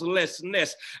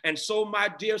houselessness. And so, my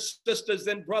dear sisters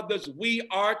and brothers, we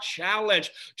are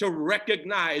challenged to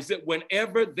recognize that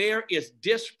whenever there is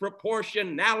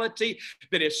disproportionality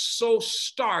that is so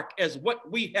stark as what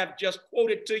we have just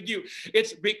quoted to you,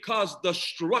 it's because the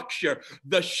structure,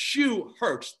 the shoe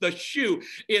hurts. The shoe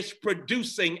is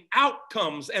producing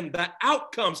outcomes, and the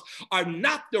outcomes are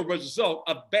not the result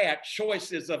of bad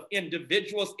choices of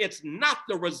individuals. It's not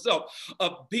the result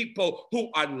of people who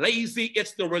are lazy.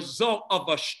 It's the result of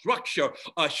a structure,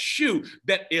 a shoe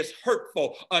that is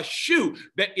hurtful, a shoe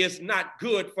that is not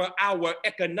good for our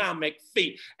economic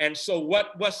feet. And so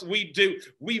what must we do?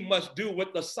 We must do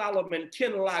what the Solomon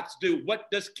Kinlochs do. What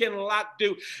does Kinloch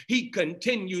do? He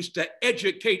continues to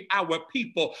educate our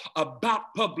people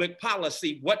about public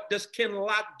policy. What does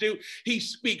Kinloch do? He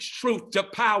speaks truth to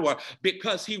power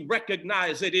because he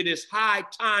recognized that it is high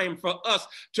time for us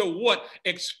to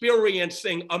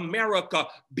experiencing America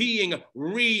being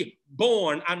rebuilt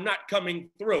born, I'm not coming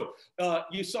through.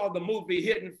 You saw the movie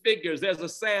Hidden Figures. There's a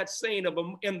sad scene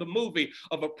in the movie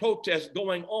of a protest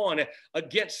going on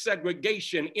against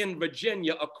segregation in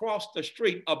Virginia. Across the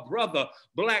street, a brother,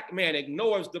 black man,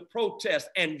 ignores the protest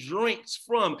and drinks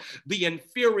from the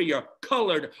inferior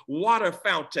colored water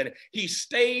fountain. He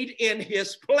stayed in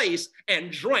his place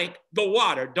and drank the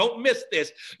water. Don't miss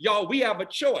this. Y'all, we have a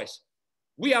choice.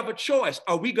 We have a choice.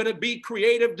 Are we going to be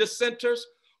creative dissenters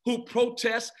who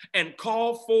protest and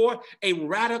call for a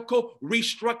radical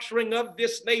restructuring of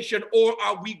this nation? Or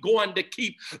are we going to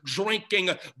keep drinking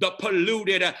the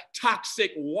polluted,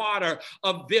 toxic water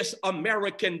of this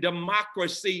American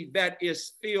democracy that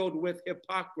is filled with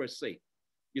hypocrisy?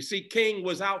 You see, King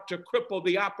was out to cripple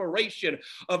the operation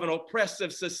of an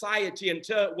oppressive society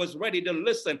until it was ready to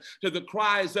listen to the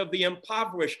cries of the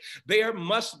impoverished. There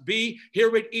must be,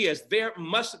 here it is, there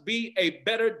must be a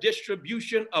better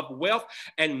distribution of wealth,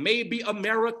 and maybe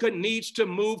America needs to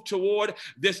move toward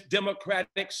this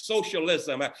democratic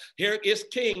socialism. Here is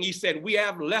King. He said, we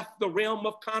have left the realm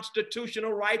of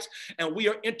constitutional rights and we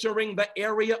are entering the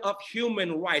area of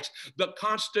human rights. The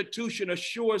Constitution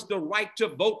assures the right to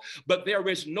vote, but there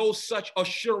is no such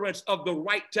assurance of the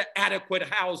right to adequate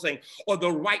housing or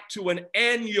the right to an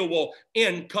annual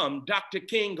income. Dr.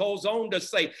 King goes on to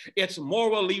say it's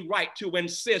morally right to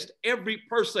insist every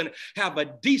person have a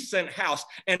decent house,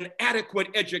 an adequate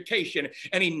education,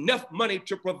 and enough money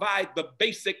to provide the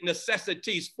basic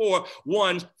necessities for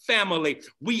one's family.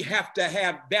 We have to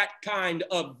have that kind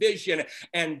of vision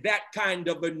and that kind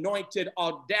of anointed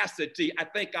audacity. I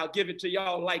think I'll give it to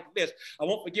y'all like this. I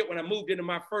won't forget when I moved into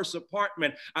my first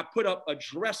apartment, I put up a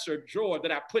dresser drawer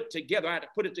that I put together. I had to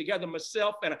put it together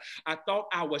myself, and I thought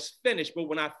I was finished. But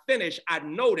when I finished, I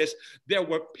noticed there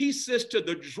were pieces to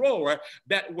the drawer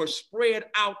that were spread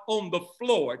out on the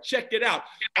floor. Check it out.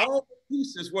 All the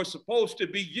pieces were supposed to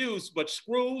be used, but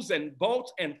screws and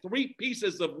bolts and 3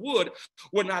 pieces of wood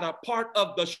were not a part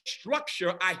of the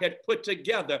structure I had put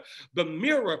together. The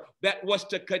mirror that was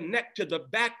to connect to the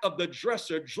back of the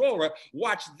dresser drawer,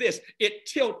 watch this, it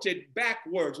tilted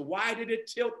backwards. Why did it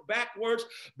tilt backwards?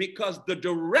 Because the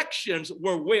directions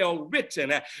were well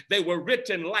written. They were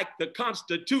written like the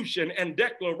Constitution and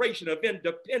Declaration of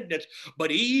Independence.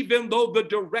 But even though the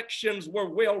directions were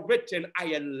well written, I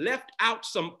had left out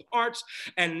some parts,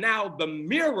 and now the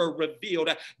mirror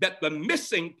revealed that the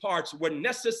missing parts were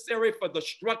necessary for the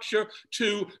structure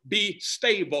to be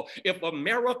stable. If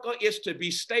America is to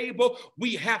be stable,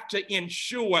 we have to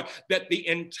ensure that the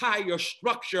entire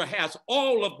structure has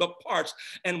all of the parts.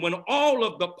 And when all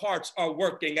of the parts are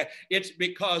working, it's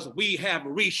because we have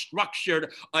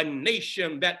restructured a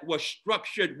nation that was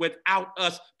structured without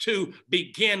us to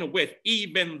begin with.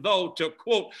 Even though, to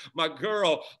quote my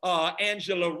girl,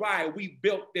 Angela Rye, we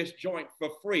built this joint for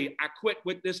free. I quit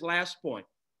with this last point,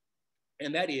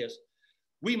 and that is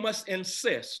we must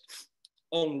insist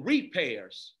on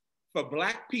repairs for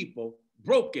Black people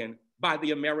broken by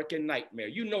the American nightmare.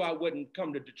 You know I wouldn't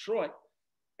come to Detroit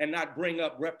and not bring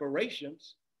up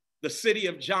reparations, the city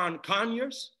of John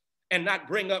Conyers, and not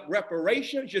bring up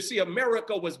reparations. You see,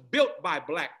 America was built by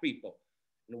Black people,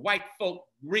 and white folk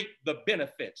reaped the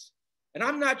benefits. And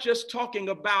I'm not just talking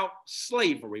about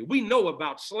slavery. We know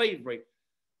about slavery,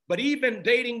 but even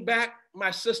dating back,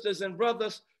 my sisters and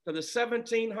brothers, to the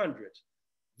 1700s,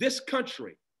 this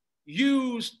country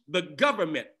used the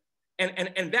government,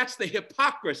 and that's the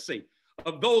hypocrisy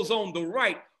of those on the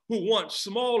right who want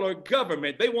smaller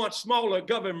government. They want smaller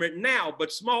government now,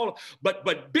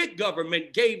 but big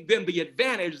government gave them the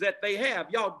advantage that they have.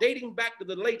 Y'all, dating back to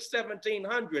the late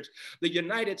 1700s, the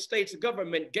United States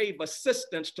government gave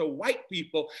assistance to white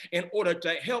people in order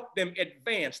to help them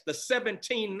advance. The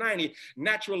 1790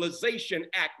 Naturalization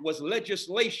Act was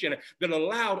legislation that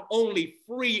allowed only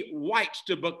free whites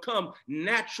to become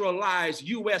naturalized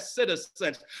U.S.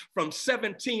 citizens. From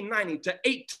 1790 to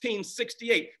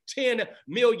 1868, 10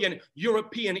 million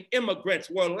European immigrants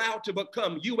were allowed to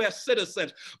become U.S.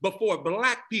 citizens before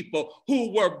Black people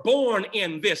who were born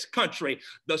in this country.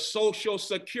 The Social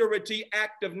Security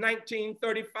Act of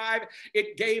 1935,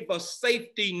 it gave a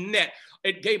safety net.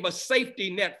 It gave a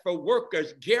safety net for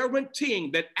workers,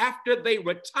 guaranteeing that after they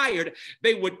retired,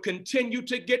 they would continue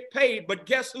to get paid. But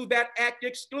guess who that act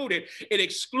excluded? It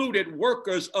excluded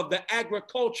workers of the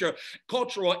agricultural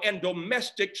and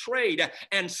domestic trade,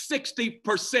 and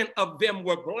 60% of them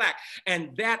were Black.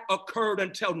 And that occurred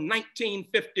until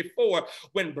 1954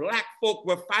 when Black folk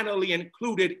were finally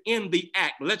included in the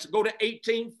act. Let's go to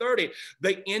 1830,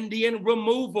 the Indian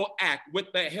Removal Act.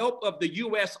 With the help of the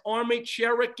U.S. Army,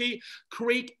 Cherokee,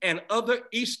 Creek, and other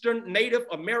Eastern Native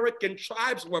American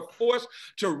tribes were forced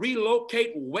to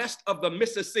relocate west of the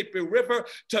Mississippi River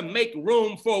to make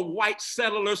room for white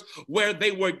settlers where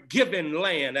they were given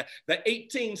land. The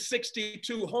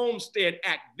 1862 Homestead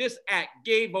Act, this act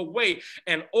gave away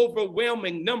an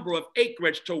overwhelming number of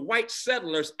acreage to white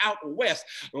settlers out west,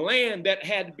 land that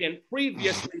had been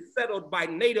previously settled by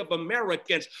Native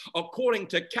Americans. According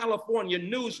to California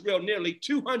Newsreel, nearly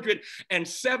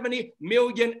 270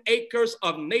 million acres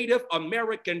of Native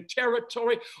American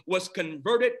territory was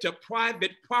converted to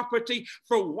private property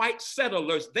for white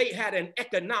settlers. They had an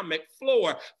economic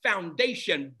floor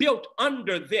foundation built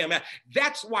under them.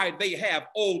 That's why they have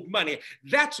old money.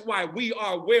 That's why we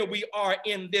are where we are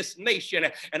in this nation.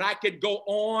 And I could go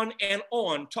on and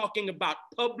on talking about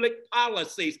public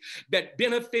policies that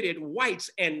benefited whites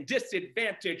and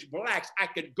disadvantaged Blacks. I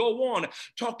could go on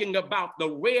talking about the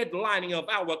redlining of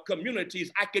our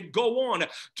communities. I could go on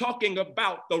talking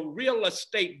about the real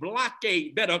estate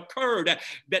blockade that occurred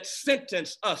that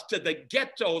sentenced us to the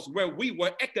ghettos where we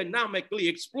were economically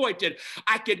exploited.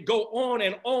 I could go on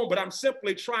and on, but I'm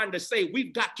simply trying to say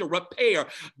we've got to repair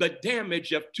the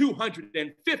damage of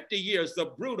 250 years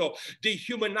of brutal,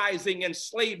 dehumanizing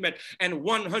enslavement and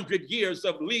 100 years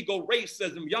of legal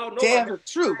racism. Y'all know the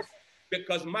truth.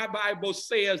 Because my Bible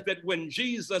says that when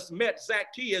Jesus met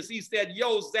Zacchaeus, he said,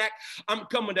 yo, Zach, I'm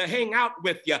coming to hang out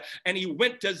with you. And he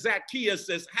went to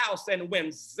Zacchaeus's house. And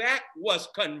when Zach was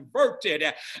converted,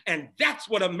 and that's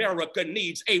what America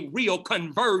needs, a real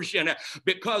conversion.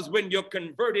 Because when you're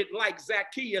converted like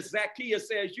Zacchaeus, Zacchaeus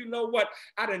says, you know what?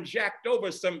 I done jacked over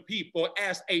some people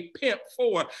as a pimp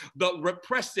for the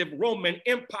repressive Roman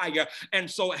Empire.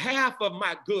 And so half of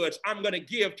my goods I'm going to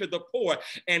give to the poor.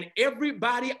 And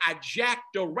everybody I jacked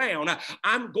around,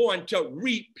 I'm going to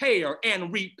repair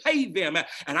and repay them,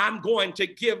 and I'm going to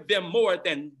give them more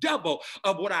than double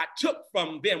of what I took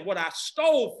from them, what I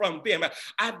stole from them.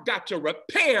 I've got to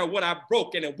repair what I've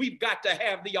broken, and we've got to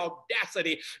have the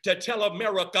audacity to tell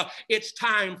America it's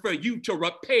time for you to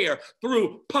repair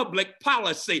through public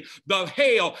policy the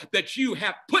hell that you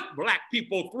have put Black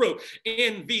people through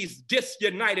in these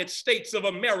disunited states of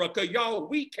America. Y'all,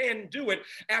 we can do it.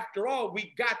 After all,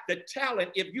 we got the talent.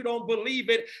 If you don't believe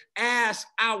it, ask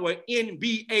our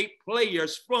NBA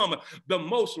players from the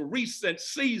most recent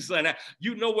season.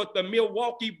 You know what the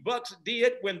Milwaukee Bucks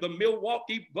did when the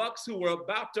Milwaukee Bucks, who were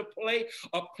about to play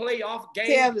a playoff game,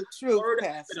 tell the truth,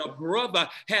 that a brother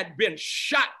had been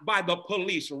shot by the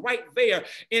police right there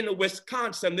in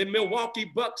Wisconsin. The Milwaukee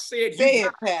Bucks said, you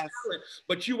got talent,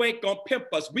 but you ain't gonna pimp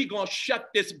us. We gonna shut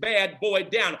this bad boy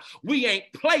down. We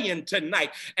ain't playing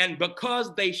tonight. And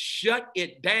because they shut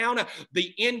it down,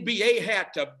 the NBA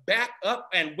had to back up.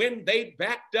 And when they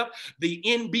backed up, the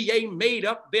NBA made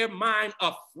up their mind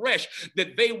afresh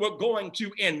that they were going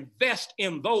to invest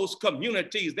in those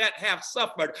communities that have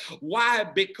suffered. Why?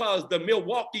 Because the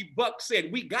Milwaukee Bucks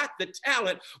said, we got the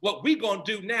talent. What we gonna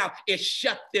do now is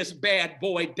shut this bad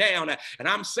boy down. And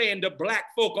I'm saying to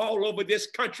Black folk all over this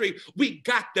country, we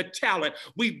got the talent.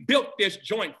 We built this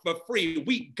joint for free.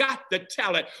 We got the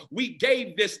talent. We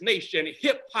gave this nation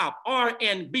hip hop,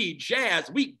 R&B,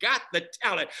 jazz. We got the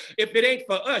talent. If it ain't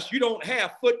for us, you don't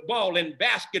have football and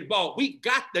basketball. We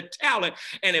got the talent.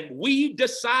 And if we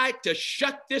decide to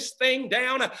shut this thing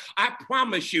down, I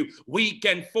promise you, we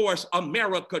can force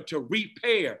America to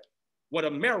repair what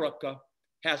America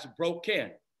has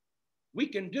broken. We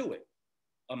can do it.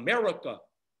 America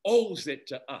owes it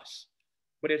to us.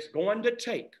 But it's going to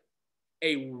take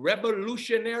a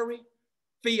revolutionary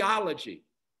theology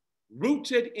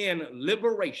rooted in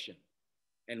liberation.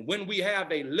 And when we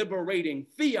have a liberating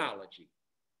theology,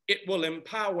 it will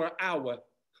empower our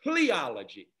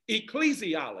ecclesiology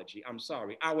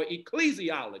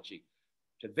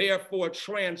to therefore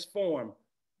transform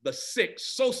the sick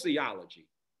sociology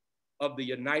of the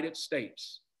United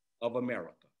States of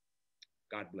America.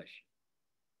 God bless you.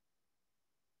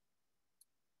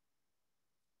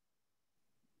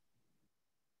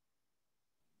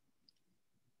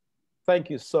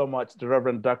 Thank you so much to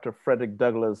Reverend Dr. Frederick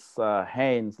Douglass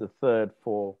Haynes III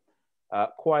for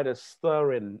quite a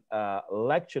stirring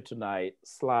lecture tonight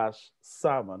 /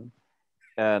 sermon,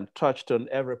 and touched on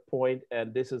every point.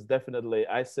 And this is definitely,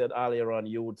 I said earlier on,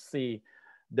 you would see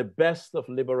the best of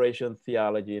liberation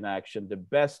theology in action, the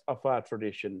best of our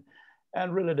tradition,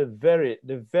 and really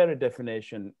the very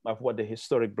definition of what the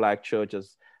historic Black church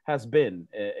has been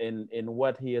in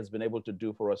what he has been able to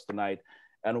do for us tonight.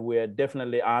 And we're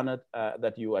definitely honored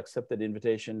that you accepted the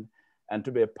invitation and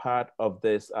to be a part of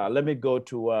this. Let me go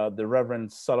to the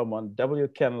Reverend Solomon W.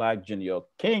 Kinloch Jr.,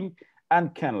 King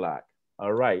and Kinloch.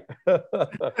 All right.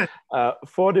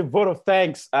 For the vote of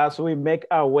thanks as we make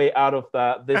our way out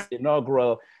of this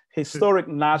inaugural historic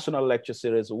national lecture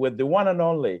series with the one and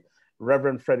only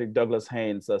Reverend Frederick Douglass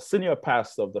Haynes, Senior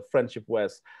Pastor of the Friendship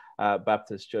West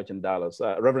Baptist Church in Dallas.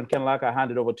 Reverend Kinloch, I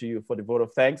hand it over to you for the vote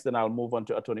of thanks. Then I'll move on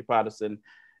to Attorney Patterson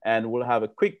and we'll have a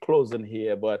quick closing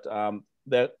here. But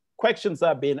the questions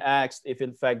are being asked if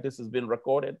in fact this has been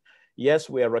recorded. Yes,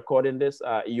 we are recording this.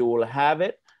 You will have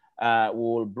it. We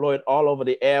will blow it all over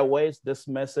the airways. This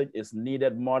message is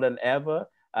needed more than ever.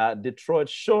 Detroit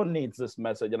sure needs this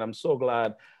message. And I'm so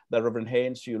glad that Reverend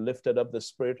Haynes, you lifted up the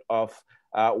spirit of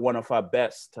one of our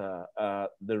best, the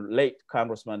late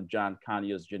Congressman John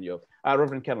Conyers Jr.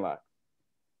 Reverend Kinloch.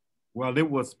 Well, it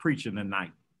was preaching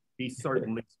tonight. He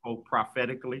certainly spoke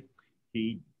prophetically.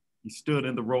 He stood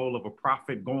in the role of a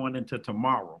prophet going into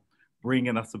tomorrow,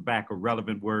 bringing us back a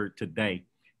relevant word today.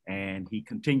 And he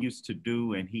continues to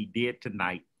do, and he did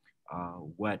tonight,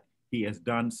 what he has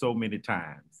done so many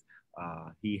times.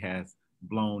 He has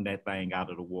blown that thing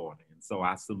out of the water. And so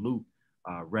I salute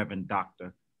Reverend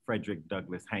Dr. Frederick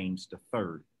Douglass Haynes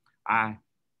III. I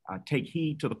take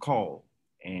heed to the call,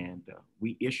 and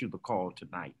we issue the call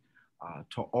tonight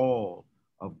to all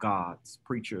of God's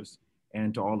preachers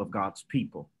and to all of God's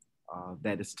people,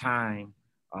 that it's time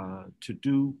to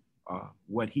do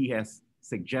what he has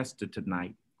suggested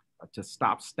tonight, to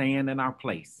stop staying in our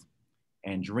place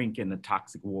and drinking the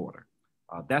toxic water.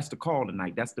 That's the call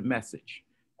tonight. That's the message,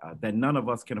 that none of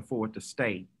us can afford to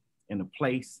stay in a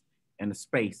place and a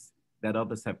space that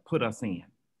others have put us in.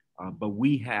 But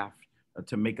we have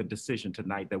to make a decision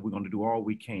tonight that we're going to do all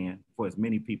we can for as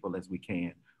many people as we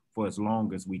can, for as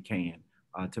long as we can,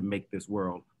 to make this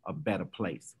world a better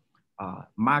place.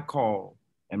 My call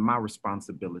and my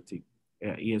responsibility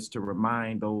is to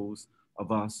remind those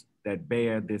of us that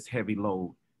bear this heavy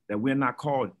load that we're not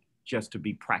called just to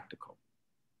be practical.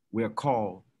 We're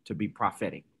called to be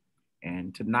prophetic.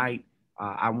 And tonight,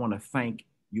 I want to thank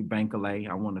you, Bankalay.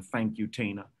 I want to thank you,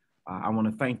 Tina. I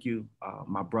want to thank you,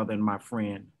 my brother and my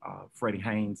friend, Freddie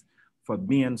Haynes, for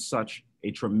being such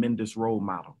a tremendous role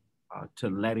model, to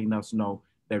letting us know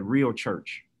that real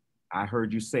church, I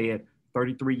heard you say it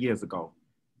 33 years ago,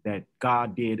 that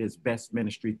God did his best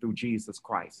ministry through Jesus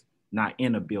Christ, not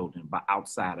in a building, but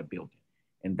outside a building.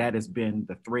 And that has been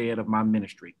the thread of my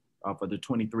ministry for the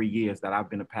 23 years that I've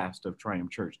been a pastor of Triumph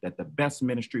Church, that the best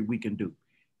ministry we can do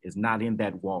is not in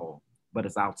that wall, but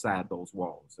it's outside those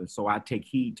walls. And so I take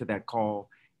heed to that call,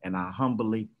 and I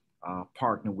humbly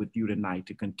partner with you tonight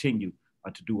to continue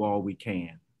to do all we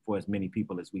can for as many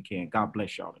people as we can. God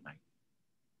bless y'all tonight.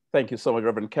 Thank you so much,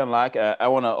 Reverend Kinloch. I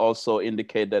want to also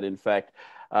indicate that, in fact,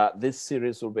 this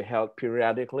series will be held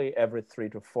periodically every 3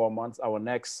 to 4 months. Our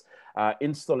next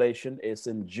installation is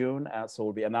in June, so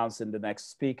we'll be announcing the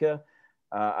next speaker.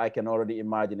 I can already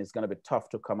imagine it's going to be tough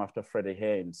to come after Freddie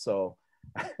Haynes. So,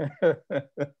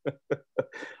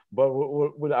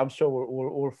 but I'm sure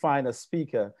we'll find a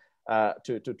speaker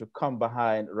to come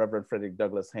behind Reverend Frederick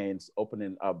Douglass Haynes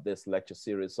opening up this lecture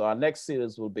series. So our next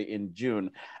series will be in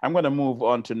June. I'm going to move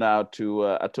on now to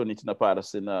Attorney Tina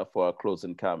Patterson for a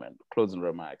closing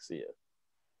remarks here.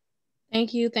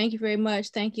 Thank you very much.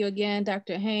 Thank you again,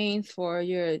 Dr. Haynes, for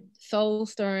your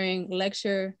soul-stirring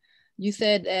lecture. You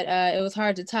said that it was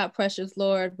hard to top Precious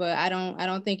Lord, but I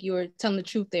don't think you were telling the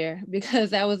truth there, because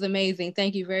that was amazing.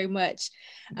 Thank you very much.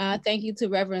 Thank you to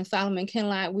Reverend Solomon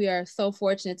Kinloch. We are so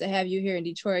fortunate to have you here in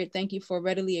Detroit. Thank you for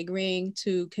readily agreeing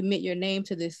to commit your name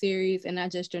to this series, and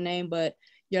not just your name, but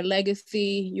your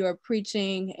legacy, your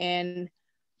preaching, and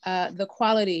the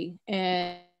quality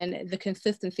and the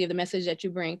consistency of the message that you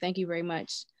bring. Thank you very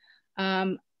much.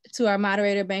 To our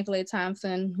moderator, Bankalay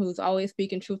Thompson, who's always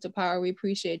speaking truth to power, we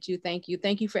appreciate you. Thank you.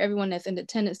 Thank you for everyone that's in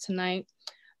attendance tonight.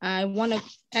 I want to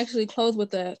actually close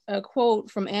with a quote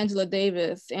from Angela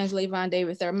Yvonne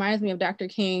Davis, that reminds me of Dr.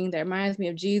 King, that reminds me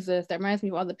of Jesus, that reminds me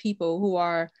of all the people who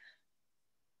are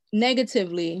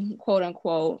negatively, quote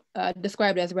unquote,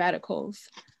 described as radicals,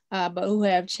 but who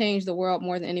have changed the world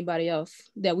more than anybody else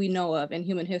that we know of in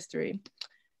human history.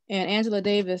 And Angela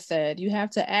Davis said, "You have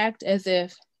to act as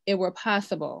if it were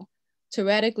possible to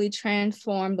radically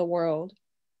transform the world,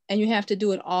 and you have to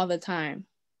do it all the time."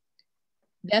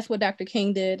 That's what Dr.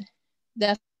 King did.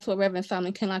 That's what Reverend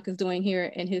Solomon Kinloch is doing here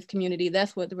in his community.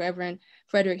 That's what the Reverend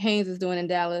Frederick Haynes is doing in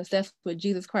Dallas. That's what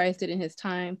Jesus Christ did in his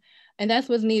time. And that's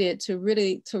what's needed to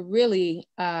really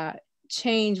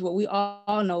change what we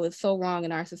all know is so wrong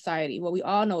in our society, what we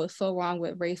all know is so wrong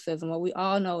with racism, what we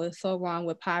all know is so wrong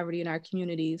with poverty in our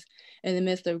communities in the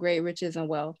midst of great riches and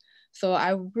wealth. So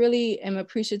I really am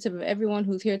appreciative of everyone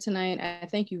who's here tonight. I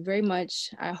thank you very much.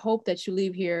 I hope that you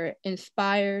leave here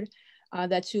inspired,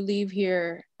 that you leave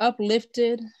here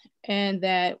uplifted, and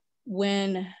that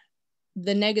when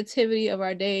the negativity of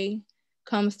our day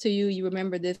comes to you, you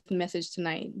remember this message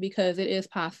tonight, because it is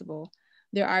possible.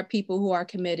 There are people who are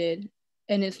committed,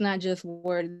 and it's not just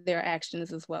word, there are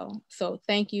actions as well. So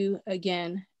thank you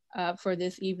again for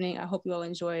this evening. I hope you all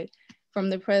enjoyed. From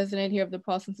the president here of the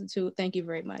PuLSE Institute, thank you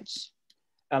very much.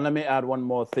 And let me add one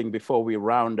more thing before we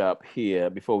round up here,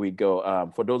 before we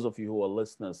go. For those of you who are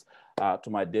listeners to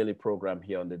my daily program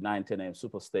here on the 910 AM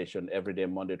Superstation every day,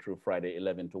 Monday through Friday,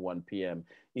 11 to 1 p.m.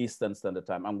 Eastern Standard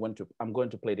Time, I'm going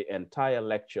to play the entire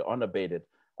lecture unabated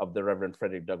of the Reverend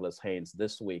Frederick Douglass Haynes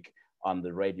this week on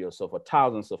the radio. So for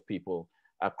thousands of people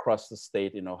across the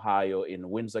state, in Ohio, in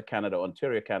Windsor, Canada,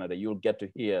 Ontario, Canada, you'll get to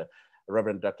hear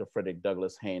Reverend Dr. Frederick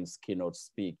Douglass Haynes' keynote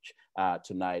speech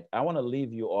tonight. I want to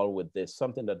leave you all with this,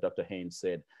 something that Dr. Haynes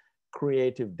said: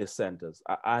 creative dissenters.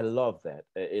 I love that.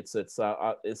 It's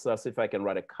as if I can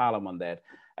write a column on that.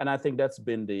 And I think that's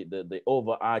been the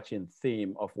overarching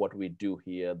theme of what we do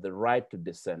here, the right to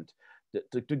dissent,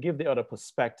 to give the other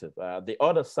perspective, the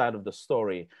other side of the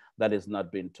story that is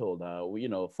not being told.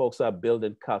 Folks are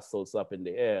building castles up in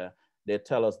the air. They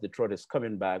tell us Detroit is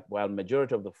coming back, while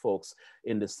majority of the folks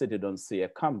in the city don't see a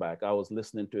comeback. I was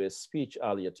listening to a speech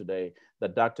earlier today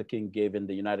that Dr. King gave in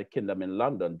the United Kingdom in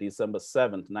London, December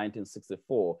 7th,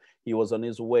 1964. He was on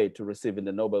his way to receiving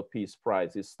the Nobel Peace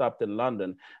Prize. He stopped in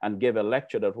London and gave a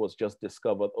lecture that was just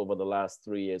discovered over the last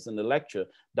 3 years. In the lecture,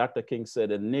 Dr. King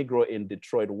said a Negro in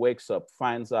Detroit wakes up,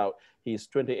 finds out he's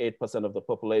 28% of the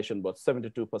population, but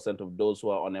 72% of those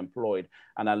who are unemployed.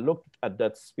 And I looked at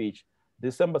that speech,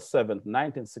 December 7th,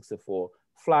 1964,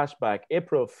 flashback,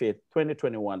 April 5th,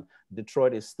 2021,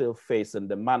 Detroit is still facing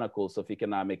the manacles of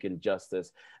economic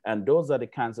injustice. And those are the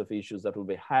kinds of issues that will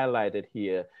be highlighted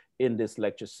here in this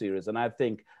lecture series. And I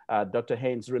think Dr.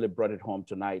 Haynes really brought it home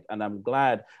tonight. And I'm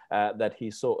glad that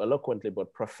he so eloquently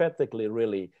but prophetically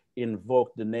really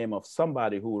invoked the name of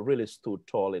somebody who really stood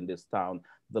tall in this town,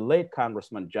 the late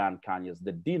Congressman John Conyers,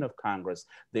 the Dean of Congress,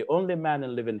 the only man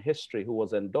in living history who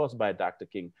was endorsed by Dr.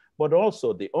 King, but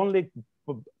also the only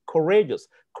courageous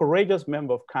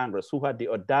member of Congress who had the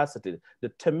audacity, the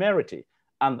temerity,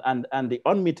 and the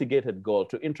unmitigated goal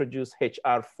to introduce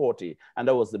HR 40, and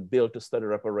that was the bill to study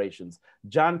reparations.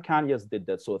 John Conyers did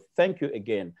that. So thank you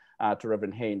again to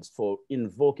Reverend Haynes for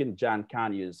invoking John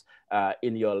Conyers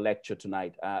in your lecture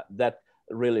tonight. That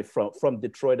really, from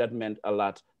Detroit, that meant a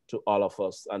lot to all of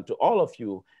us. And to all of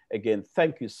you, again,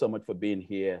 thank you so much for being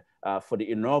here for the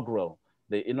inaugural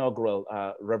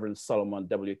Reverend Solomon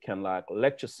W. Kinloch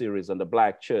lecture series on the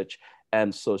Black Church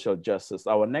and social justice.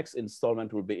 Our next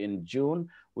installment will be in June.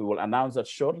 We will announce that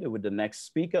shortly with the next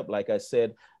speaker. Like I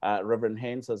said, Reverend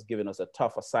Haynes has given us a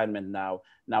tough assignment now.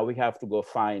 Now we have to go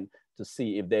find to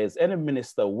see if there's any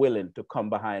minister willing to come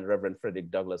behind Reverend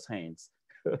Frederick Douglass Haynes.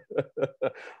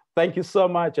 Thank you so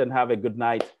much and have a good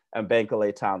night. And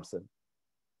Bankalay Thompson.